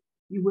that you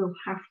will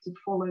have to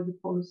follow the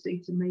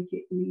policy to make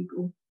it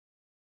legal.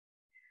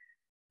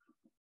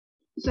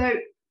 So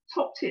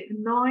top tip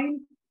 9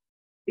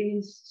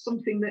 is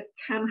something that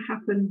can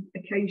happen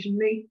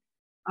occasionally.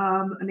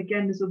 And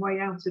again, there's a way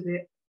out of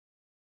it.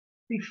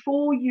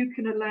 Before you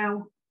can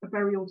allow a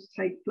burial to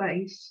take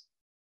place,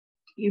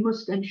 you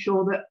must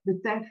ensure that the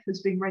death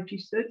has been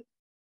registered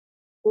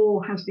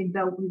or has been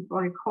dealt with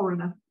by a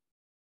coroner.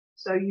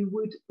 So you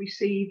would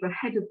receive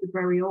ahead of the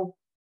burial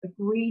a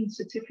green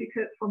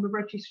certificate from the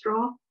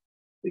registrar,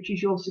 which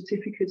is your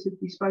certificate of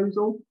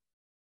disposal.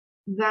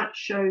 That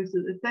shows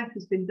that the death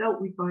has been dealt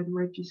with by the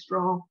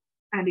registrar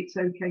and it's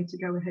okay to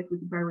go ahead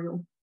with the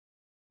burial.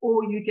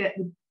 Or you get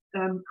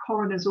the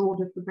coroner's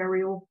order for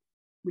burial,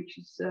 which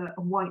is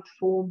a white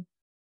form,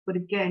 but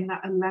again,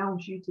 that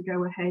allows you to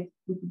go ahead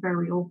with the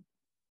burial.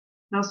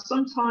 Now,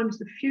 sometimes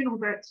the funeral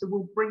director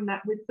will bring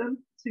that with them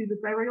to the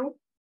burial.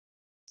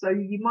 So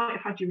you might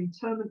have had your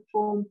interment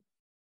form,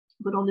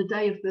 but on the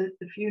day of the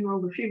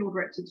funeral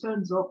director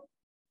turns up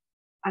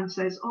and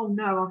says, oh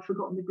no, I've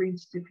forgotten the green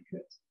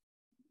certificate.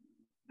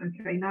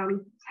 Okay, now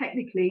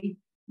technically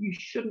you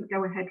shouldn't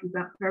go ahead with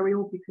that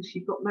burial because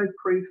you've got no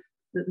proof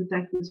that the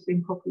death has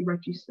been properly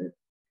registered.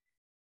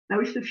 Now,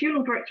 if the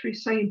funeral director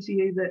is saying to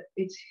you that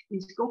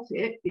he's got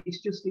it, it's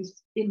just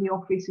he's in the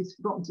office, he's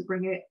forgotten to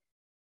bring it,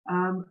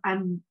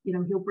 and you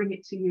know he'll bring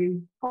it to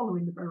you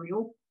following the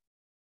burial,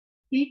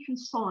 he can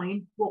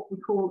sign what we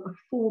call a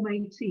Form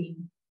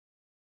 18,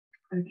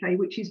 okay,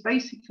 which is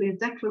basically a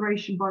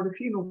declaration by the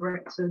funeral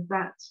director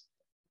that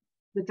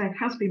the death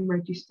has been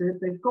registered,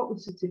 they've got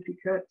the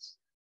certificate,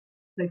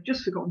 they've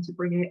just forgotten to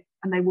bring it,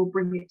 and they will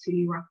bring it to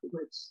you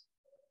afterwards.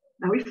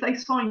 Now, if they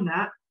sign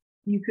that,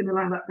 you can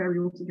allow that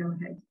burial to go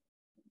ahead,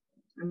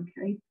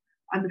 okay?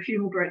 And the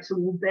funeral director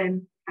will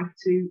then have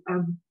to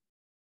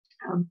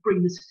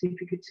bring the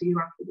certificate to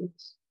you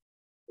afterwards.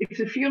 If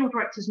the funeral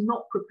director is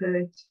not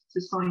prepared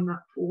to sign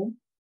that form,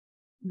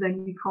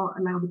 then you can't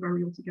allow the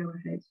burial to go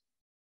ahead.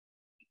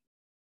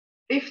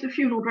 If the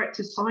funeral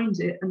director signs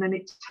it and then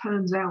it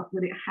turns out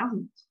that it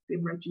hasn't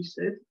been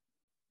registered,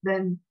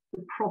 then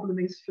the problem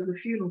is for the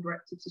funeral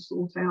director to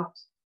sort out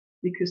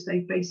because they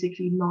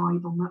basically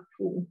lied on that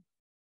form.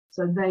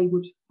 So they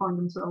would find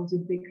themselves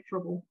in big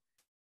trouble.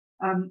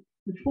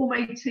 The Form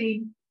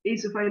 18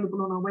 is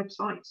available on our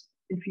website.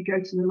 If you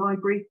go to the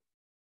library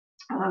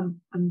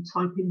and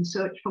type in the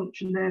search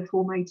function there,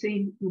 Form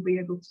 18, you'll be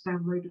able to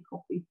download a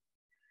copy.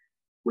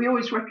 We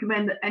always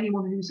recommend that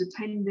anyone who's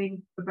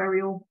attending a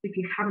burial, if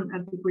you haven't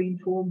had the green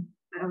form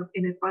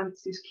in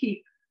advance, is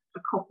keep a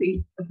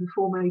copy of the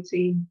Form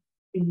 18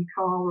 in your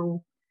car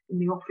or in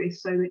the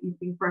office so that you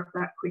can grab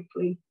that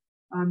quickly.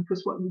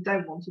 Because what we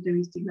don't want to do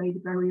is delay the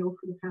burial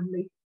for the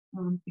family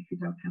if you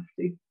don't have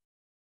to.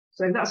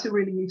 So that's a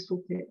really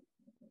useful tip.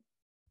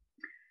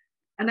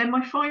 And then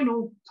my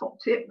final top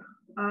tip,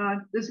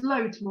 there's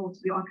loads more to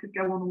be, I could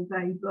go on all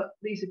day, but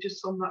these are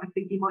just some that I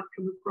think you might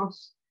come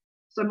across.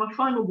 So my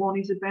final one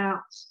is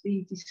about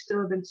the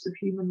disturbance of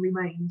human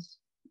remains.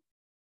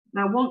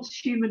 Now, once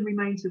human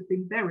remains have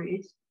been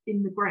buried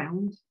in the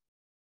ground,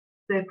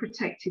 they're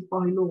protected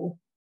by law.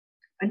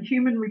 And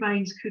human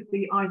remains could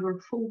be either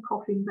a full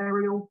coffin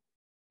burial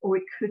or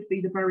it could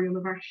be the burial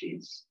of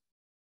ashes.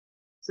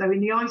 So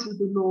in the eyes of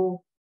the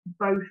law,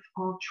 both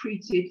are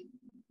treated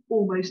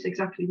almost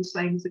exactly the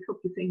same. As a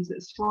couple of things that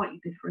are slightly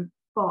different.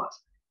 But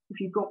if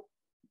you've got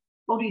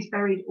bodies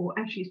buried or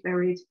ashes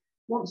buried,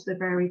 once they're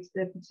buried,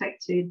 they're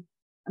protected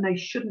and they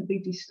shouldn't be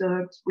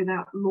disturbed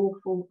without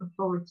lawful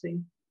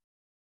authority.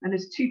 And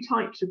there's two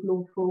types of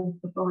lawful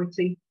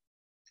authority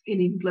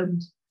in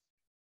England.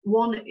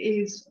 One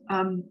is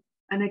an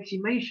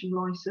exhumation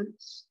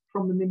license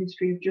from the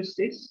Ministry of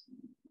Justice,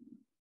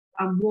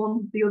 and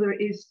the other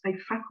is a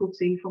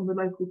faculty from the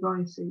local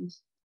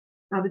diocese.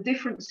 Now, the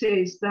difference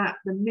is that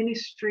the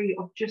Ministry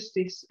of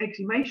Justice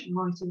exhumation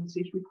license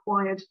is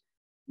required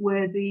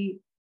where the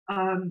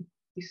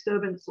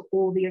disturbance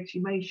or the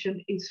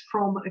exhumation is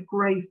from a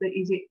grave that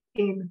is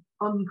in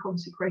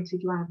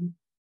unconsecrated land.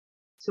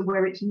 So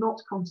where it's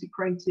not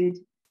consecrated,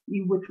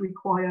 you would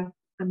require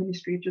a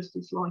Ministry of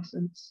Justice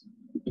license.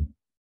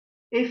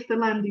 If the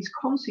land is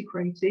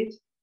consecrated,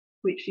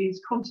 which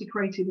is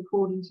consecrated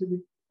according to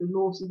the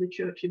laws of the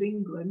Church of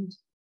England,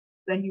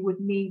 then you would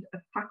need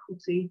a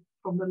faculty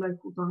from the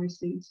local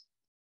diocese.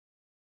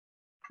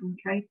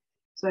 Okay,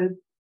 so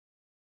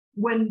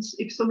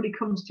if somebody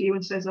comes to you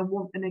and says, I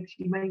want an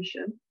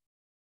exhumation,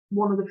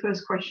 one of the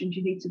first questions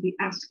you need to be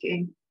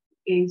asking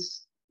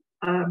is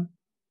the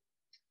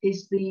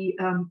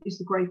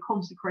grave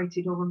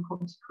consecrated or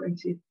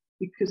unconsecrated?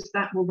 Because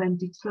that will then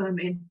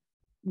determine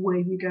where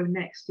you go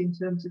next in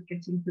terms of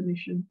getting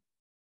permission.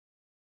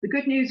 The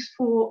good news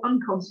for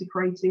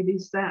unconsecrated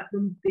is that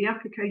the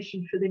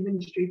application for the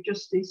Ministry of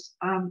Justice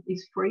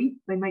is free.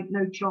 They make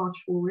no charge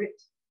for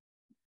it.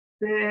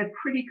 They're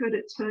pretty good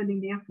at turning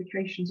the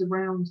applications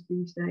around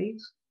these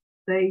days.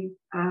 I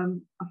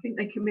think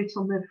they commit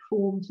on their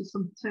form to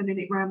turning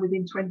it around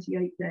within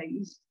 28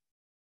 days.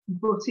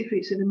 But if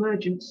it's an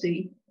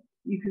emergency,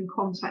 you can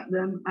contact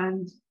them,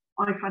 and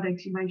I've had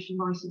exhumation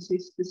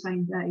licenses the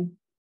same day.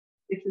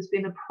 If there's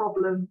been a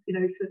problem,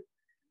 if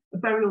a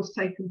burial's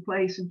taken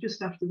place and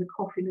just after the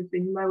coffin has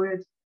been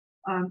lowered,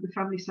 the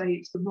family say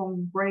it's the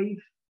wrong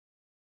grave,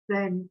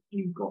 then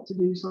you've got to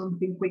do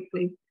something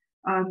quickly.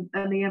 And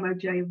the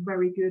MOJ are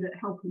very good at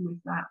helping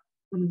with that.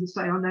 And as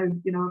I say, I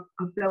know,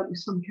 I've dealt with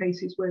some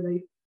cases where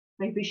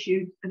they've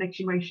issued an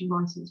exhumation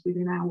license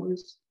within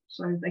hours,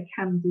 so they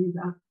can do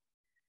that.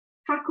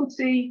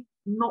 Faculty,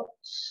 not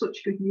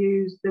such good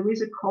news. There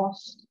is a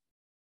cost.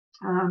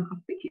 I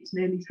think it's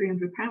nearly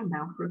 £300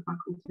 now for a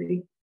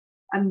faculty,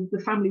 and the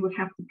family would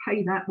have to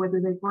pay that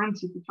whether they're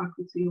granted the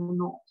faculty or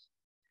not.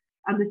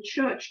 And the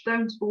church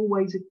don't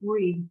always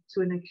agree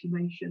to an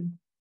exhumation.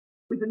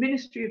 With the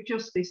Ministry of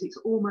Justice, it's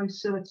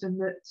almost certain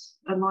that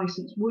a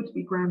license would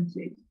be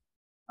granted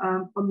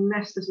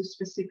unless there's a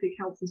specific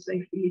health and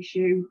safety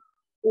issue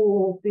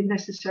or the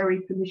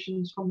necessary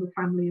permissions from the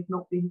family have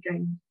not been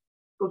gained.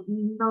 But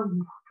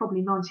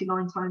probably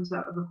 99 times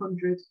out of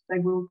 100, they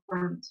will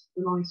grant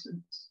the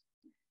license.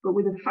 But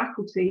with a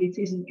faculty, it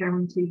isn't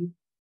guaranteed.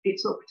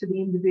 It's up to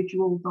the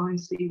individual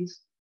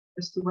diocese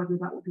as to whether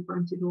that will be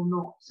granted or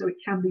not. So it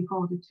can be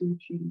harder to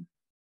achieve.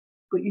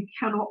 But you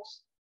cannot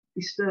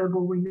disturb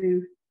or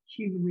remove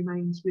human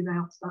remains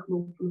without that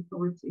lawful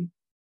authority.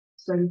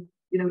 So,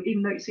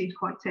 even though it seems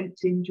quite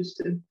tempting just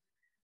to,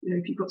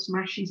 if you've got some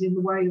ashes in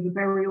the way of the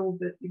burial,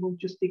 that you will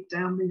just dig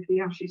down, move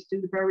the ashes,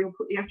 do the burial,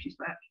 put the ashes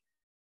back.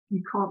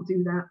 You can't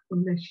do that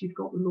unless you've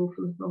got the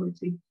lawful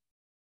authority.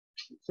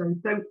 So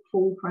don't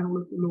fall foul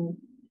of the law.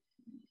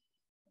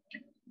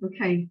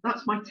 Okay,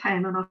 that's my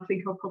 10, and I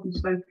think I've probably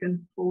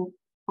spoken for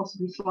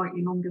possibly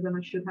slightly longer than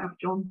I should have,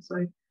 John.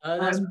 So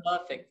that's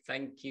perfect.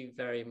 Thank you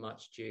very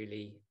much,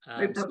 Julie.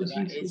 Hope that was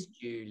useful. Is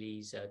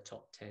Julie's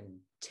top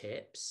 10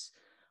 tips.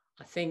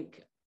 I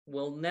think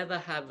we'll never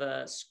have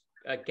a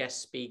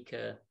guest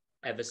speaker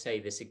ever say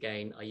this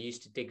again. I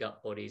used to dig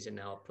up bodies and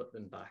now I'll put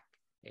them back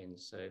in.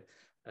 So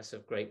that's a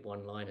great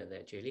one-liner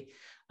there, Julie.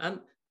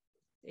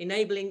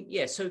 Enabling,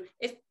 so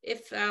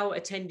if our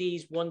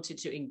attendees wanted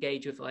to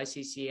engage with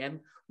ICCM,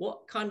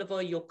 what kind of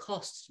are your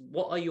costs?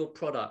 What are your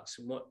products?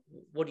 What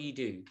do you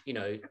do?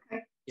 Okay.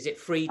 Is it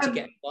free to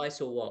get advice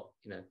or what?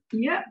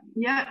 Yeah,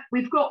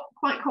 we've got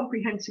quite a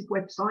comprehensive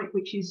website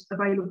which is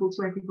available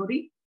to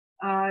everybody.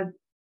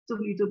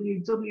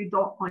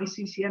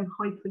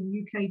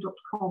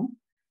 www.iccm-uk.com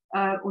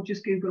or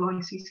just Google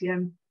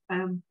ICCM.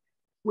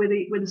 We're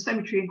the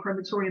cemetery and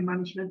crematorium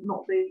management,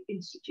 not the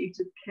Institute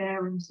of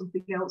Care and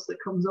something else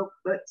that comes up,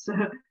 but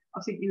I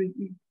think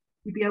you'd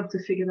be able to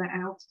figure that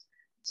out.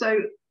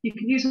 So You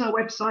can use our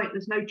website.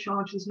 There's no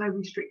charge. There's no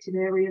restricted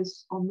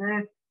areas on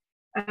there.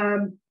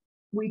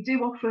 We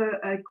do offer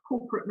a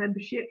corporate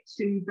membership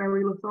to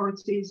burial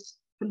authorities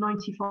for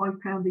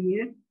 £95 a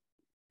year.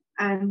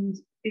 And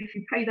if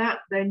you pay that,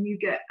 then you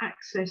get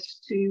access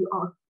to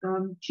our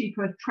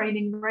cheaper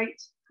training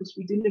rates, because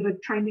we deliver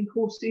training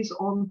courses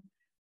on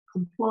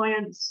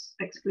compliance,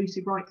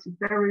 exclusive rights of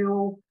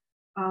burial,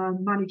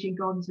 managing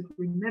gardens of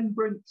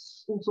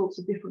remembrance, all sorts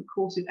of different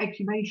courses,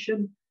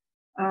 exhumation,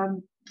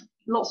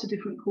 lots of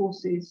different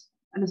courses.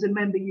 And as a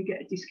member, you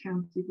get a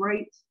discounted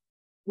rate.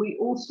 We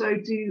also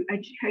do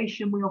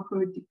education. We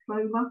offer a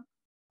diploma,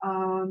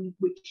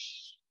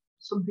 which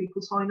some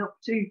people sign up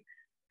to,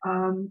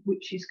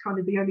 which is kind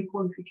of the only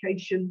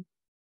qualification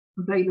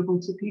available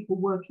to people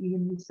working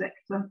in the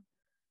sector.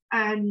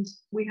 And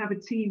we have a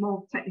team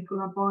of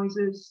technical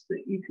advisors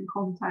that you can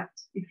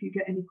contact if you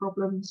get any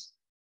problems.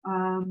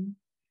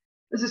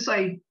 As I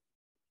say,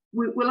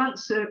 we'll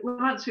answer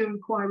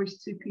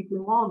inquiries to people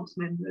who aren't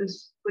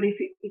members, but if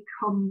it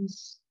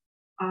becomes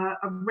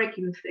a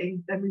regular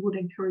thing, then we would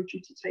encourage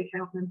you to take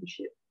out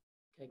membership.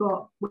 Okay.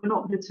 But we're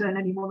not going to turn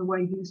anyone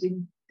away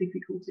using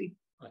difficulty.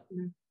 Right. You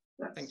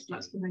know,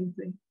 that's the main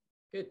thing.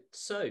 Good.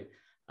 So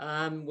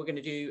we're going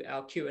to do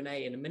our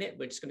Q&A in a minute.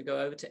 We're just going to go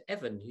over to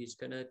Evan, who's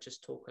going to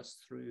just talk us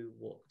through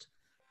what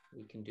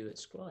we can do at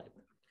Scribe.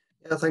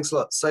 Yeah, thanks a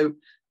lot. So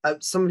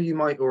some of you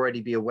might already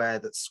be aware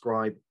that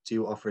Scribe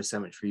do offer a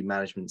cemetery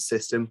management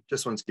system.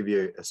 Just wanted to give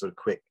you a sort of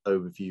quick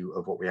overview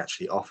of what we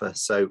actually offer.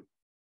 So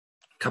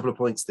a couple of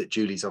points that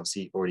Julie's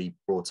obviously already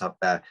brought up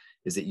there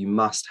is that you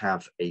must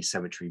have a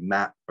cemetery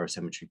map or a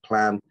cemetery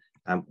plan.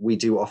 We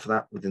do offer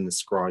that within the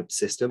Scribe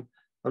system.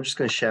 I'm just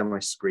going to share my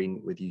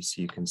screen with you so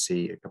you can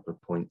see a couple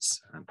of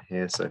points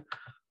here. So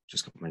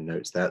just got my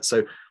notes there.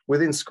 So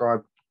within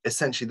Scribe,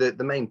 essentially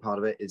the main part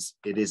of it is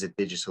a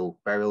digital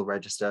burial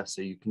register.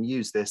 So you can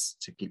use this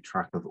to keep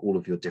track of all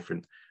of your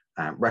different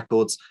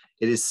records.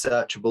 It is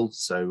searchable.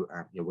 So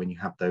you know, when you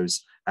have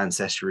those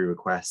ancestry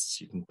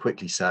requests, you can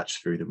quickly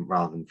search through them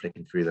rather than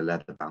flicking through the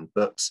leather-bound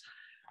books.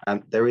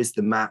 There is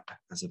the map,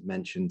 as I've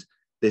mentioned.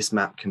 This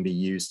map can be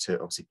used to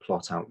obviously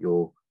plot out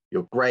your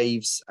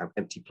graves,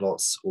 empty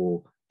plots,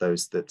 or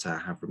those that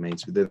have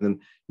remains within them.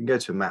 You can go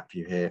to a map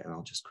view here, and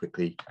I'll just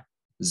quickly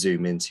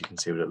zoom in so you can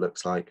see what it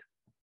looks like.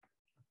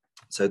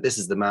 So this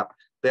is the map.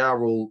 They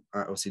are all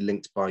obviously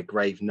linked by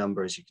grave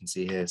number, as you can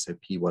see here. So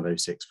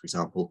P106, for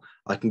example.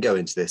 I can go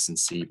into this and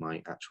see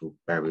my actual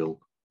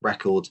burial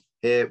record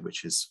here,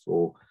 which is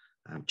for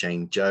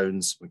Jane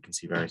Jones. We can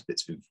see various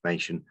bits of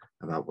information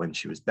about when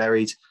she was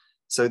buried.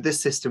 So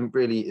this system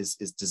really is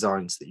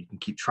designed so that you can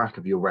keep track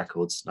of your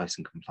records nice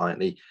and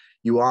compliantly.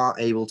 You are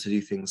able to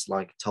do things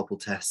like topple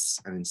tests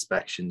and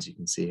inspections. You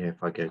can see here,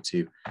 if I go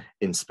to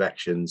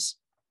inspections,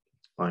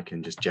 I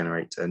can just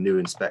generate a new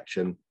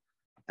inspection,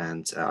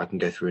 and I can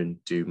go through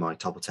and do my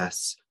topple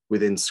tests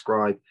within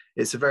Scribe.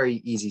 It's a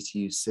very easy to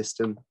use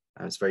system.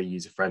 It's very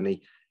user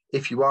friendly.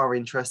 If you are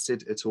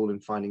interested at all in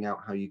finding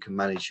out how you can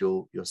manage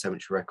your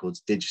cemetery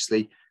records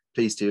digitally,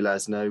 please do let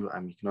us know.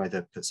 You can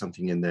either put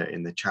something in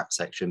the chat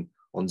section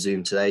on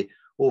Zoom today,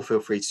 or feel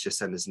free to just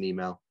send us an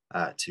email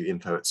to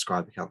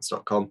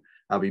info@scribeaccounts.com.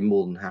 I'll be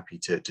more than happy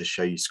to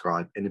show you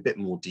Scribe in a bit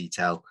more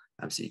detail,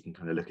 so you can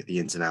kind of look at the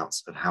ins and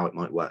outs of how it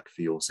might work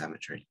for your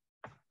cemetery.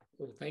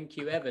 Well, thank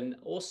you, Evan.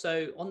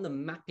 Also, on the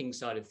mapping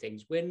side of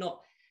things, we're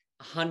not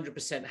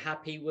 100%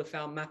 happy with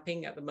our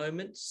mapping at the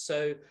moment.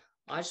 So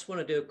I just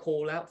want to do a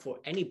call out for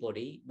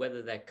anybody,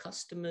 whether they're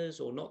customers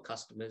or not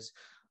customers.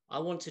 I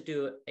want to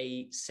do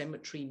a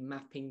cemetery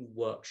mapping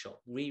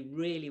workshop. We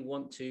really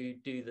want to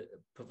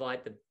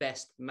provide the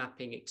best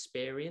mapping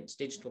experience,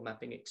 digital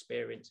mapping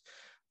experience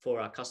for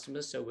our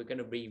customers. So we're going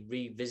to be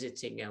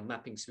revisiting our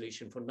mapping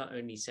solution for not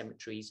only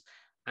cemeteries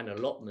and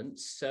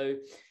allotments. So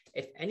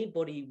if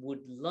anybody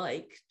would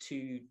like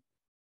to,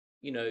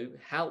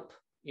 help,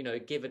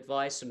 give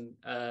advice and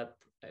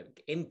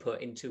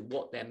input into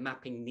what their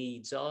mapping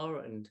needs are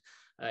and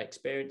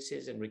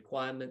experiences and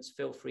requirements,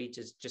 feel free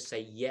to just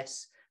say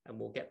yes, and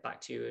we'll get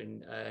back to you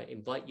and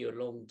invite you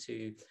along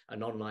to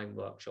an online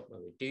workshop where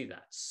we do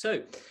that.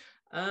 So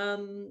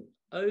and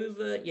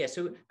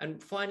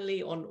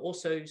finally, on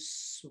also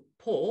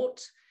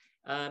support,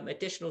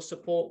 additional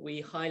support,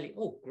 we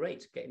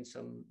great, getting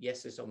some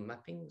yeses on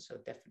mapping, so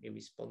definitely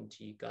respond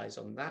to you guys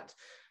on that.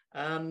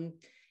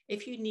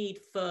 If you need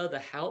further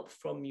help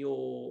from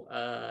your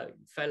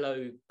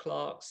fellow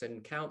clerks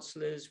and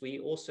counsellors, we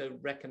also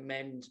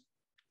recommend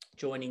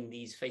joining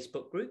these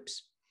Facebook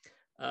groups.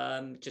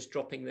 Just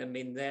dropping them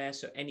in there.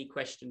 So any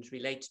questions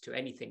related to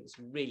anything, it's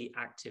really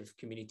active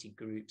community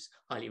groups.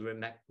 Highly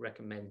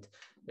recommend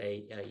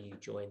you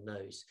join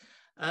those.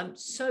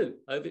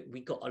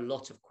 We got a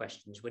lot of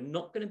questions. We're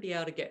not going to be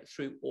able to get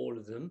through all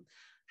of them.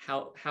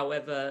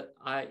 However,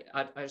 I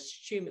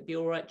assume it'd be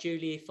all right,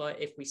 Julie,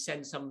 if we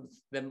send some of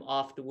them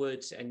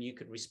afterwards and you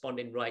could respond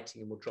in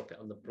writing, and we'll drop it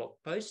on the blog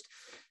post.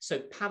 So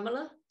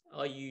Pamela,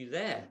 are you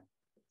there?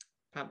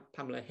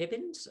 Pamela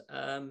Hibbins.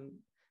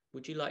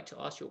 Would you like to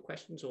ask your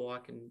questions, or I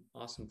can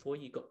ask them for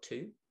you? You've got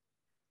two.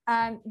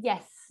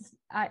 Yes,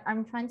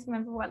 I'm trying to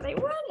remember what they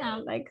were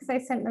now, because I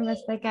sent them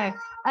as they go.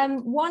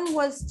 One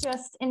was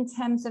just in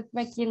terms of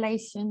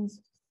regulations.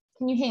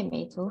 Can you hear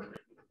me at all?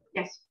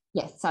 Yes.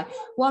 Yes, sorry.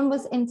 One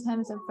was in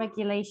terms of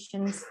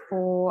regulations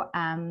for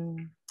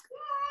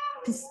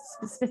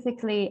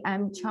specifically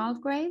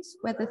child graves,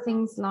 whether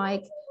things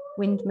like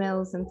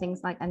windmills and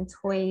things like, and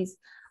toys.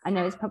 I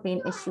know it's probably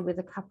an issue with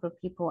a couple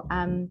of people.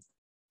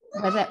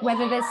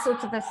 Whether there's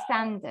sort of a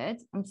standard,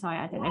 I'm sorry,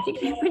 I don't know if you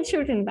can hear my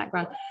children in the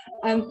background,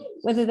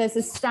 whether there's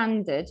a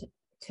standard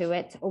to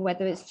it or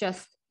whether it's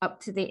just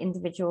up to the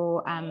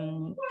individual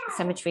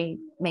cemetery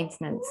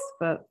maintenance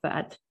for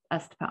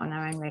us to put on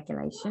our own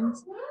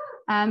regulations.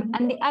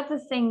 And the other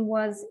thing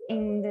was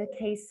in the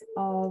case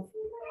of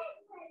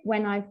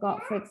when I've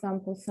got, for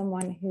example,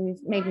 someone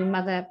who's maybe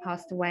mother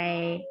passed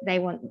away, they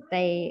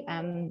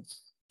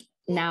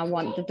now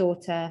want the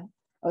daughter,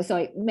 oh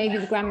sorry, maybe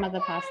the grandmother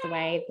passed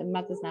away, the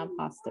mother's now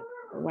passed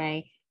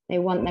away, they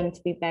want them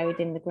to be buried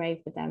in the grave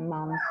with their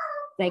mum,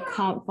 they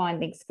can't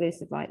find the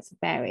exclusive rights of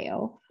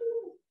burial.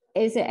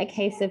 Is it a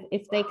case of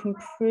if they can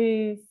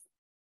prove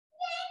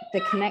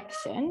the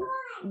connection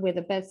with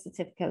a birth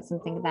certificate or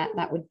something like that,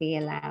 that would be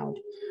allowed?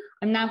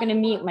 I'm now going to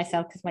mute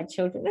myself because my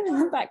children are in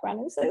the background.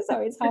 I'm so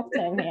sorry, it's half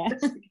term here.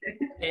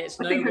 It's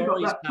no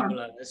worries,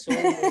 Pamela. It's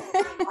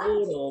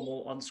all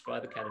normal on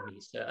Scribe Academy.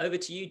 So over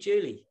to you,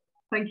 Julie.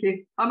 Thank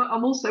you.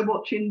 I'm also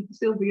watching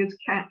Sylvia's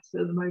cat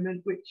at the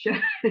moment, which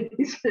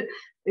is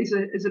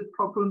a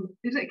problem.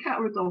 Is it a cat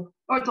or a dog?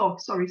 Oh, a dog.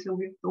 Sorry,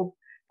 Sylvia, dog.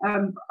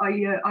 I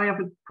have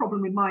a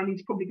problem with mine.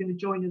 He's probably going to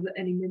join us at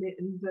any minute,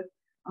 and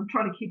I'm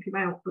trying to keep him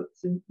out, but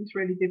it's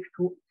really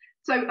difficult.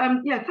 So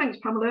yeah, thanks,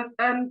 Pamela.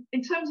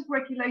 In terms of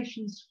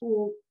regulations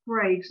for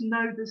graves,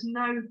 no, there's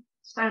no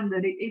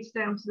standard. It is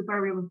down to the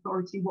burial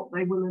authority what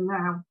they will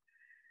allow.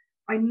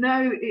 I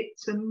know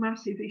it's a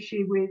massive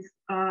issue with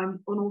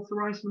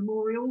unauthorised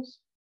memorials,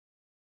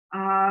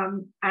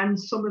 and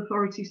some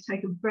authorities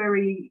take a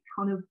very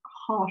kind of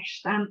harsh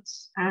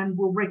stance and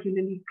will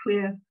regularly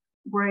clear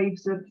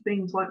graves of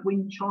things like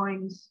wind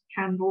chimes,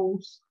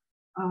 candles,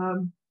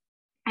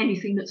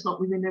 anything that's not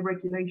within their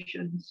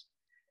regulations.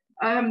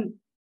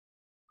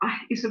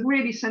 It's a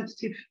really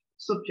sensitive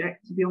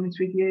subject, to be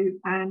honest with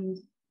you, and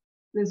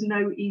there's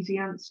no easy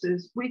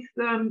answers. With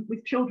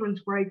children's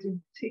graves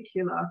in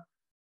particular,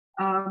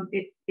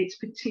 it's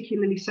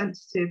particularly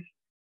sensitive.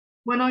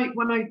 When I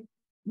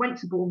went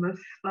to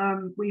Bournemouth,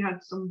 we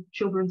had some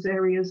children's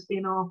areas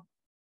in our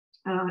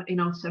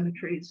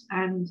cemeteries,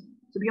 and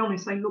to be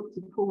honest, they looked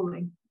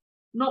appalling.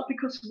 Not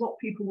because of what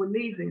people were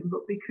leaving,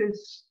 but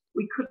because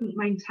we couldn't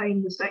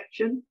maintain the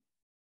section.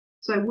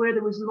 So where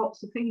there was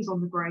lots of things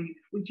on the grave,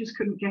 we just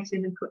couldn't get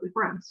in and cut the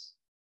grass.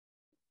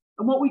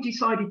 And what we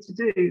decided to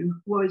do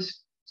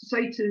was to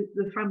say to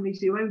the families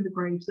who own the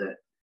graves that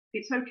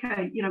it's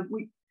okay, you know,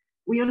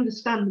 we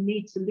understand the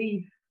need to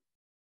leave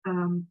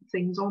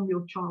things on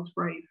your child's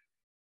grave.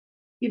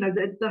 You know,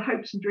 the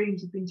hopes and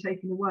dreams have been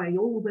taken away.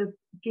 All the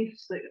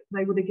gifts that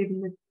they would have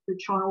given the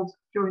child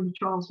during the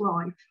child's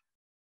life,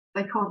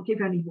 they can't give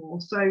anymore.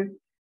 So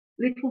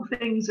little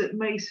things that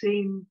may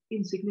seem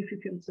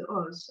insignificant to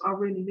us are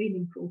really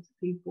meaningful to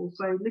people.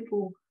 So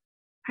little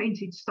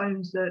painted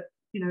stones that,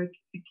 you know,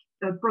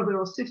 a brother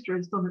or sister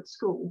has done at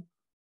school,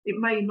 it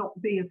may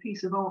not be a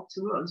piece of art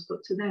to us,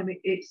 but to them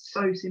it's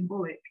so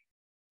symbolic.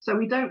 So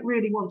we don't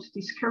really want to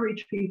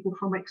discourage people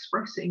from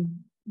expressing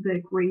their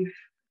grief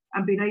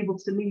and being able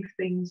to leave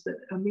things that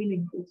are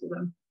meaningful to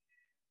them.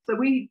 So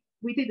we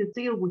did a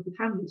deal with the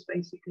families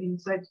basically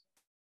and said,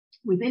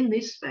 within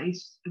this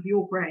space of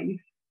your grave,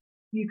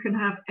 you can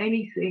have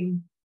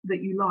anything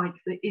that you like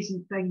that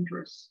isn't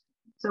dangerous.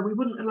 So we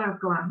wouldn't allow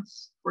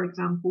glass, for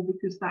example,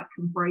 because that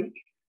can break,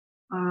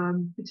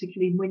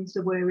 particularly in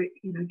winter where it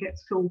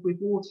gets filled with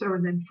water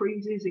and then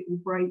freezes, it will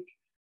break,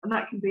 and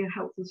that can be a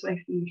health and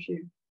safety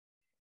issue.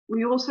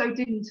 We also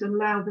didn't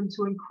allow them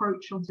to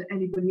encroach onto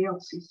anybody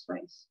else's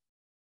space.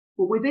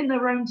 But within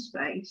their own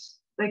space,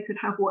 they could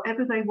have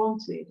whatever they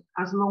wanted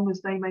as long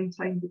as they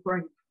maintained the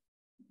grave.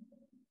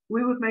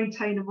 We would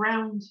maintain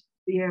around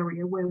the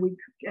area where we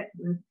could get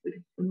the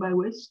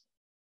mowers,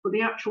 but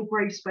the actual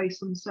grave space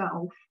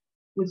themselves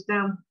was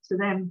down to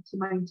them to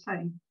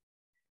maintain.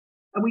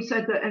 And we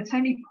said that at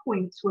any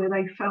point where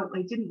they felt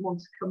they didn't want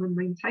to come and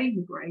maintain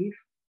the grave,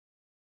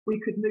 we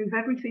could move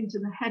everything to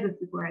the head of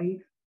the grave,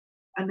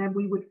 and then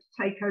we would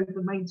take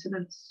over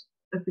maintenance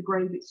of the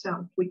grave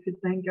itself. We could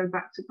then go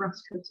back to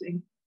grass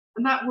cutting.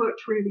 And that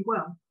worked really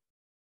well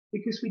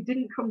because we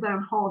didn't come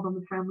down hard on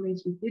the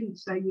families. We didn't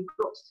say you've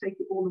got to take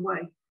it all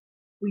away.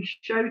 We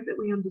showed that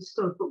we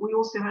understood, but we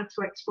also had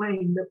to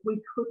explain that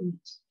we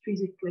couldn't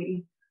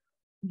physically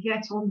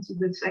get onto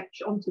the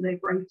section, onto their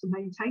grave to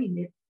maintain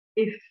it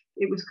if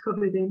it was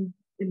covered in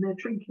their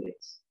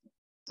trinkets.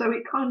 So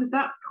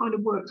that kind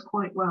of works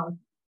quite well.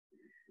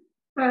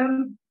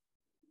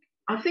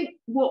 I think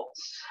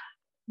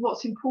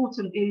what's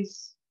important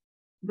is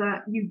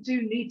that you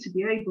do need to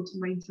be able to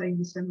maintain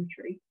the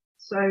cemetery.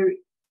 So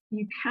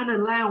you can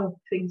allow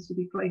things to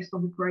be placed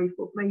on the grave,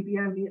 but maybe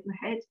only at the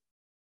head,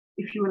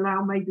 if you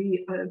allow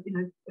maybe you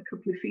know, a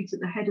couple of feet at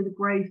the head of the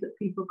grave that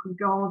people can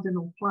garden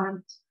or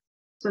plant,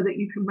 so that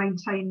you can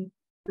maintain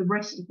the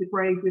rest of the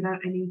grave without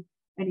any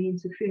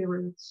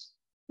interference,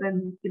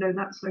 then, you know,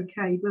 that's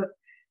okay. But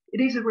it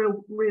is a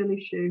real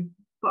issue.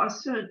 But I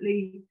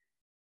certainly,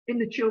 in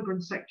the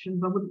children's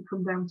sections, I wouldn't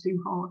come down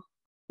too hard,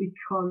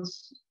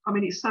 because, I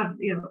mean, it's sad,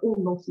 you know, all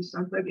loss is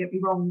sad, don't get me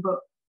wrong, but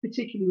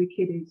particularly with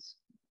kiddies.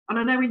 And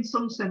I know in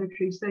some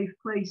cemeteries they've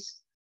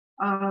placed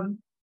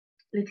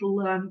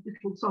little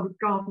sort of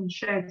garden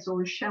sheds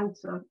or a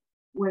shelter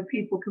where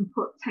people can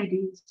put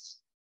teddies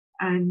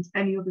and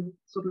any other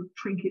sort of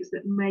trinkets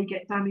that may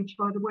get damaged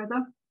by the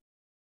weather.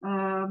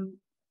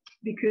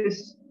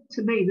 Because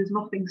to me, there's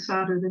nothing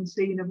sadder than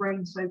seeing a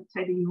rain-soaked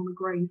teddy on a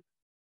grave.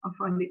 I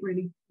find it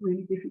really,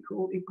 really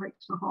difficult. It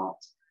breaks my heart.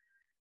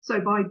 So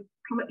by,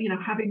 you know,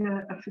 having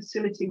a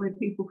facility where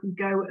people can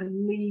go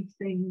and leave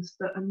things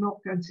that are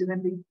not going to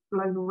then be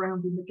blown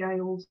around in the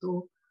gales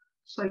or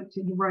soaked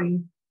in the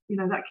rain, you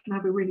know, that can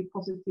have a really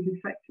positive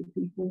effect for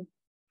people.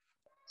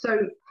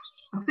 So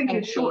I think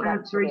a short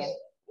answer is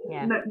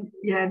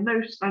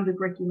no standard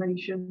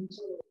regulations.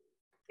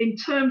 In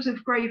terms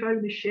of grave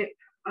ownership,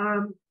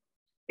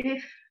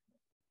 if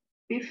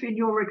in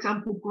your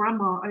example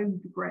grandma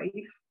owned the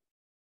grave,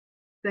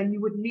 then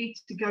you would need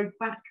to go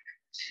back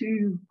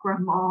to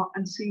grandma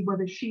and see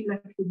whether she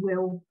left the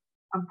will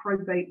and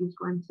probate was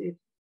granted.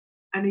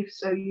 And if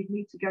so, you'd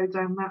need to go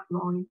down that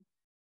line.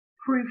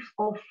 Proof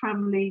of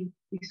family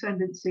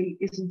descendancy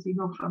isn't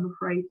enough, I'm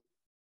afraid.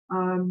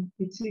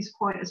 It is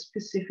quite a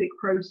specific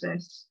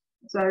process.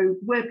 So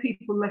where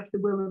people left the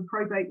will and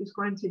probate was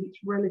granted, it's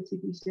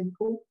relatively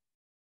simple.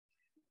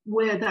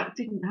 Where that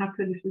didn't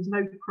happen, if there's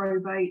no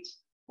probate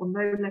or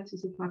no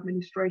letters of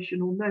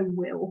administration or no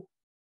will,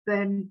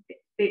 then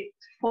it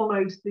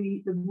follows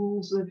the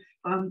rules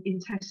of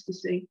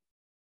intestacy.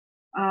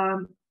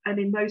 And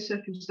in those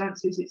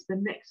circumstances, it's the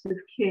next of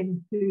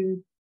kin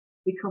who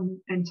become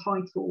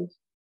entitled.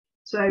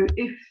 So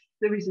if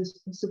there is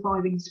a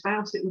surviving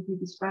spouse, it would be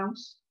the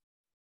spouse.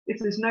 If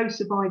there's no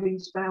surviving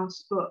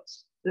spouse, but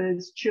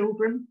there's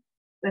children,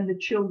 then the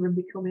children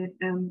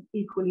become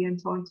equally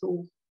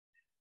entitled.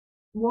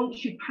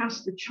 Once you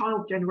pass the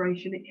child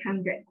generation, it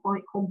can get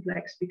quite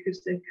complex,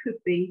 because there could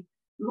be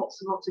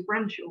lots and lots of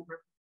grandchildren,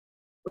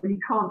 but you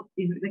know,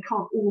 they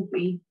can't all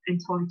be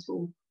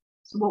entitled.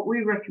 So what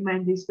we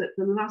recommend is that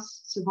the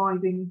last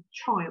surviving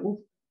child,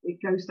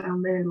 it goes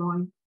down their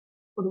line.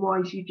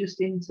 Otherwise, you're just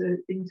into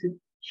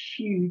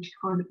huge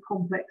kind of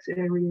complex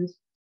areas.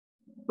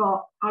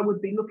 But I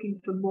would be looking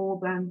for more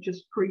than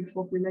just proof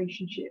of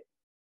relationship.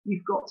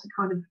 You've got to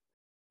kind of,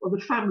 or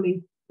the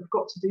family have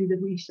got to do the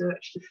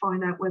research to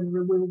find out whether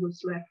a will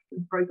was left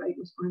and probate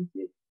was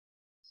granted.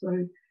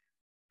 So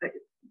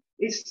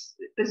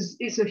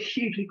it's a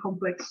hugely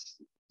complex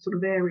sort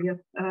of area.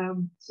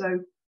 So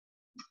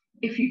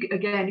if you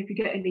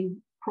get any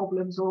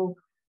problems or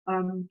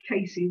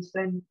cases,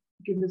 then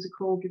give us a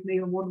call, give me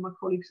or one of my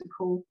colleagues a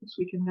call, so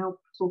we can help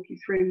talk you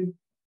through.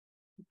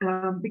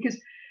 Because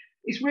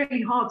it's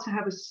really hard to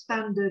have a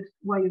standard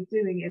way of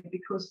doing it,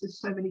 because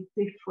there's so many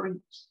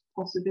different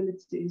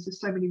possibilities, there's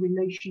so many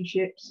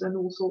relationships and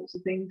all sorts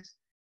of things.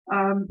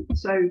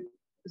 So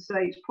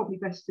it's probably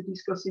best to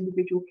discuss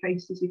individual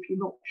cases. If you're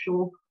not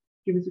sure,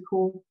 give us a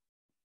call.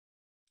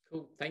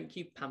 Cool. Thank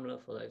you, Pamela,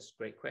 for those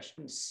great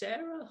questions.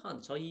 Sarah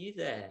Hunt, are you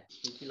there?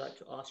 Would you like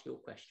to ask your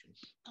question?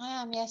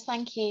 I am, yes,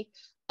 thank you.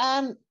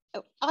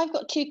 I've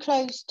got 2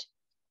 closed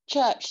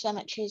church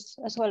cemeteries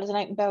as well as an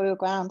open burial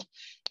ground.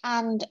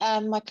 And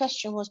my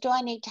question was, do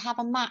I need to have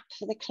a map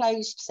for the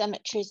closed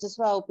cemeteries as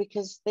well,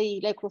 because the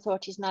local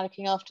authority is now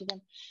looking after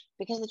them,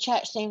 because the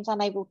church seems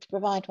unable to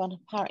provide one?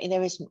 Apparently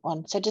there isn't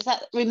one. So does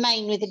that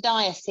remain with the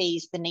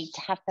diocese, the need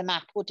to have the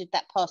map, or did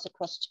that pass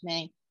across to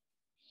me?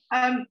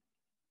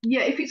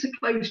 Yeah, if it's a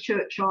closed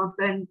churchyard,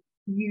 then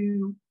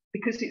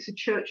because it's a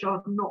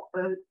churchyard, not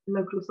a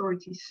local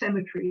authority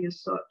cemetery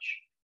as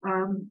such,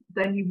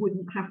 then you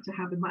wouldn't have to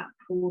have a map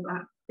for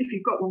that. If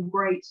you've got one,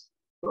 great,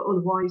 but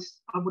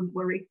otherwise I wouldn't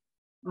worry,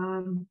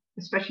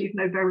 especially if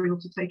no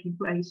burials are taking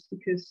place,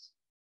 because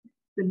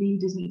the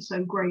need isn't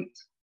so great.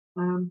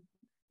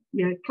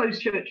 Yeah,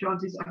 closed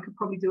churchyards I could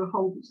probably do a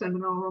whole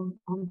seminar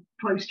on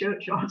closed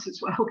churchyards as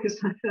well, because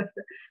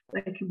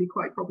they can be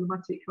quite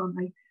problematic, can't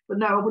they? But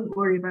no, I wouldn't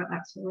worry about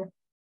that, Sarah.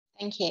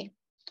 Thank you.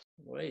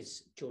 What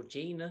is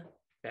Georgina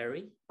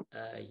Berry?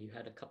 You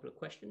had a couple of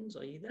questions.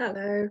 Are you there?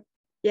 Hello.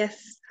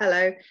 Yes,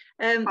 hello.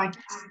 Hi.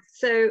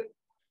 So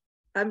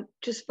I'm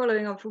just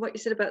following on from what you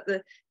said about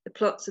the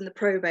plots and the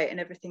probate and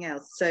everything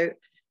else. So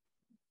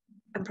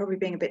I'm probably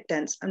being a bit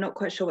dense. I'm not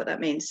quite sure what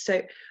that means.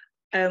 So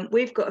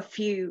we've got a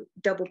few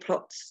double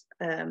plots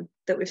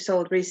that we've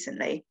sold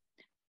recently.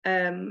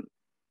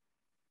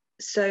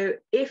 So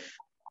if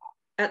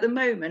at the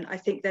moment, I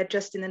think they're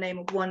just in the name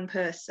of one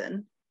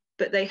person,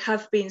 but they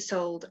have been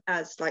sold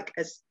as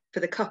for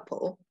the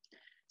couple.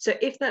 So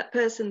if that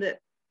person that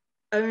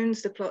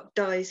owns the plot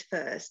dies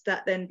first,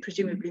 that then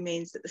presumably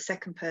means that the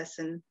second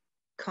person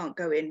can't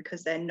go in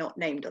because they're not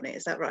named on it.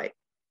 Is that right?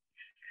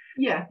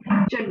 Yeah,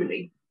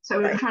 generally.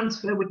 So a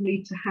transfer would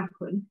need to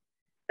happen.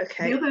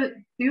 Okay.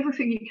 The other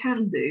thing you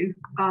can do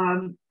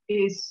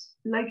is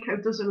LACO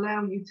does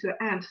allow you to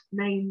add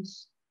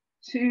names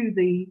to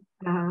the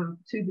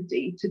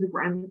deed, to the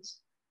grant.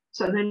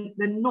 So then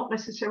they're not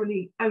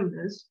necessarily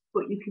owners,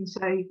 but you can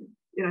say,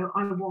 you know,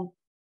 I want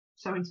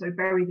so and so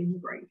buried in the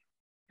grave.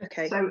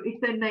 Okay. So if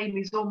their name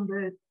is on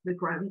the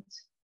grant,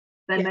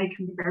 then they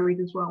can be buried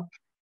as well.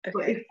 Okay.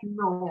 But if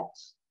not,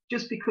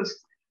 just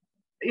because,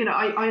 you know,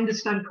 I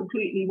understand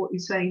completely what you're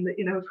saying, that,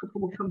 you know, a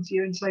couple will come to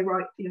you and say,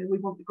 right, you know, we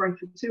want the grave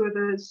for two of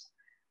us.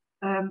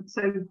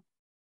 So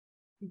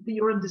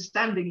your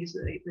understanding is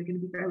that they're going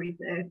to be buried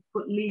there,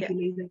 but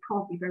legally they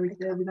can't be buried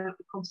there without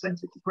the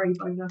consent of the grave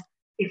owner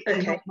if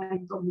they're not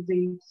named on the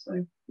deed.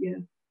 So yeah.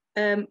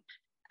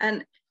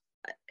 And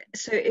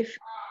so if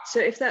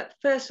that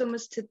first one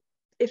was to,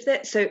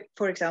 so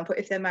for example,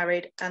 if they're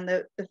married and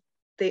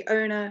the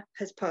owner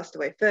has passed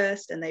away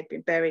first and they've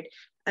been buried,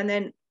 and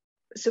then,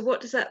 so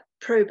what does that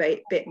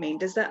probate bit mean?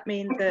 Does that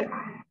mean that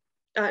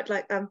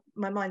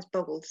my mind's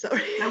boggled,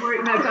 sorry. Don't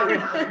worry, no, don't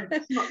worry.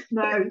 It's not,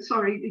 no,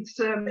 sorry, it's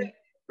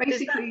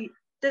basically.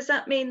 Does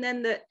that mean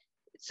then that,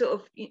 sort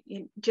of,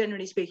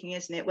 generally speaking,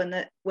 isn't it,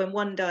 when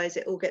one dies,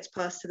 it all gets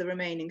passed to the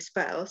remaining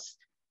spouse?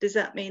 Does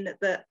that mean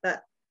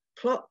that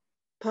plot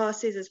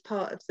passes as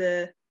part of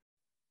the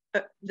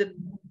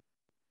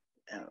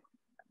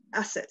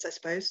assets, I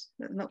suppose?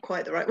 Not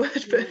quite the right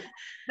word, but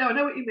no, I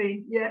know what you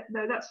mean. Yeah,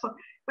 no, that's fine.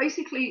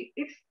 Basically,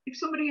 if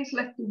somebody has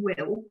left a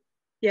will,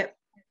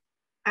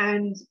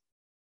 and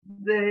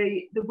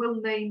the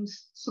will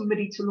names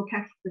somebody to look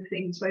after the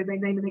thing, so they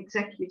name an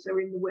executor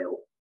in the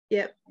will.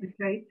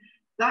 Okay,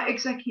 that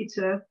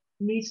executor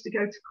needs to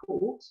go to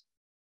court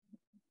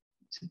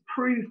to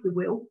prove the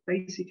will,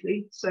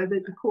 basically, so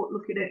that the court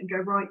look at it and go,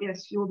 right,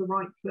 yes, you're the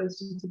right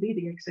person to be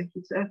the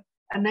executor,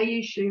 and they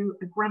issue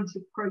a grant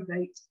of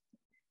probate,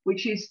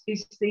 which is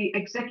the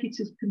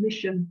executor's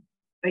permission,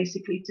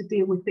 basically, to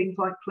deal with things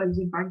like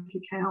closing bank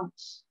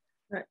accounts,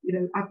 you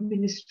know,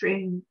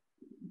 administering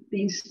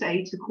the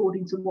estate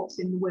according to what's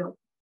in the will.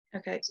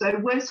 Okay. So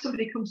when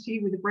somebody comes to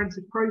you with a grant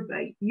of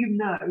probate, you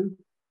know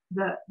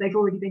that they've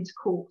already been to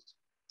court,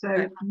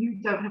 so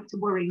you don't have to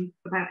worry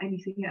about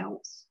anything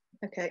else.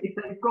 Okay. If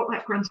they've got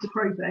that grant of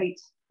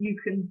probate, you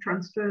can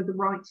transfer the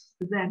rights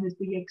to them as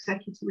the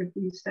executor of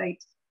the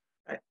estate.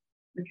 Right.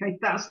 Okay,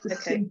 that's the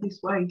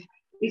simplest way.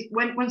 It's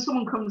when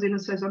someone comes in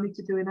and says, I need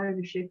to do an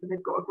ownership, and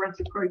they've got a grant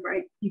of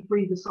probate, you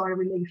breathe a sigh of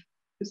relief,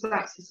 because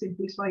that's the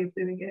simplest way of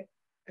doing it.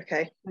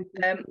 Okay.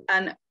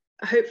 And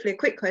hopefully a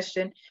quick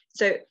question.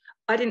 So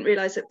I didn't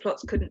realise that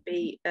plots couldn't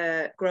be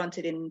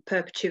granted in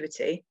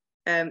perpetuity.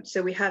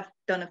 So we have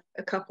done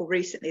a couple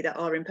recently that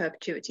are in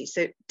perpetuity.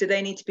 So do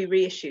they need to be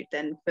reissued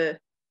then for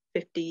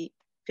 50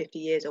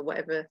 years or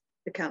whatever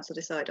the council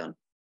decide on?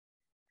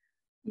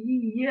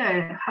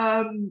 Yeah.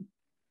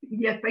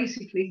 Yeah,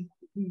 basically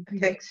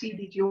you've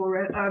exceeded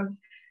your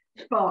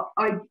but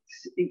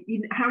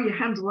how you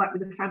handle that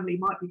with the family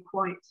might be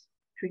quite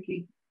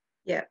tricky.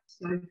 Yeah.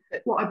 So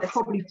what I'd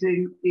probably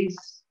do is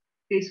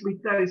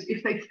with those,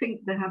 if they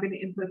think they're having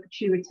it in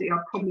perpetuity,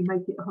 I'd probably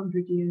make it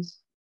 100 years.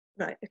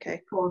 Right,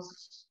 okay.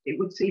 Because it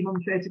would seem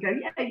unfair to go,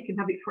 yeah, you can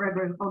have it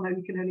forever. Oh no,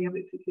 you can only have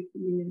it for 50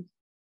 years.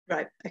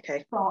 Right,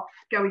 okay. But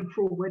going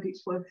forward,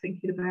 it's worth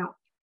thinking about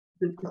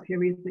the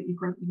period that you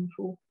grant them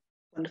for.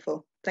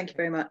 Wonderful. Thank you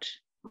very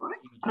much. All right.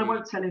 And I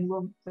won't tell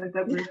anyone, so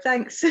don't worry.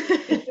 Thanks.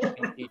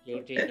 Thank you,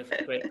 Georgina,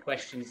 for great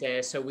questions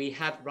there. So we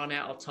have run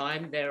out of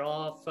time. There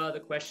are further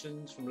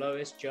questions from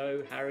Lois,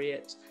 Joe,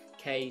 Harriet,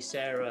 Kay,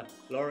 Sarah,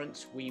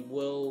 Lawrence. We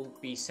will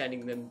be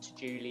sending them to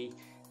Julie,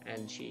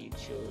 and she'll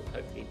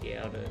hopefully be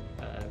able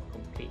to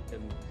complete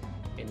them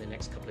in the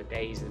next couple of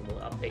days, and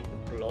we'll update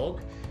the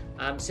blog.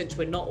 Since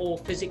we're not all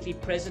physically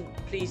present,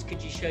 please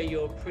could you show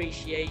your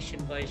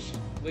appreciation by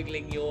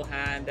wiggling your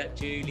hand at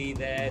Julie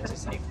there to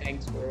say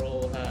thanks for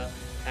all her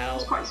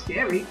help. It's quite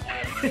scary.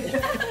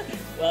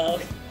 Well,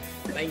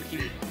 thank you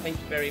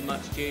very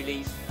much,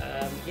 Julie.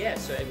 Yeah,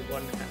 so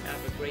everyone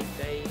have a great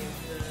day,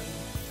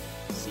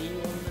 and see you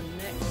on the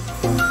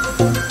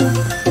next.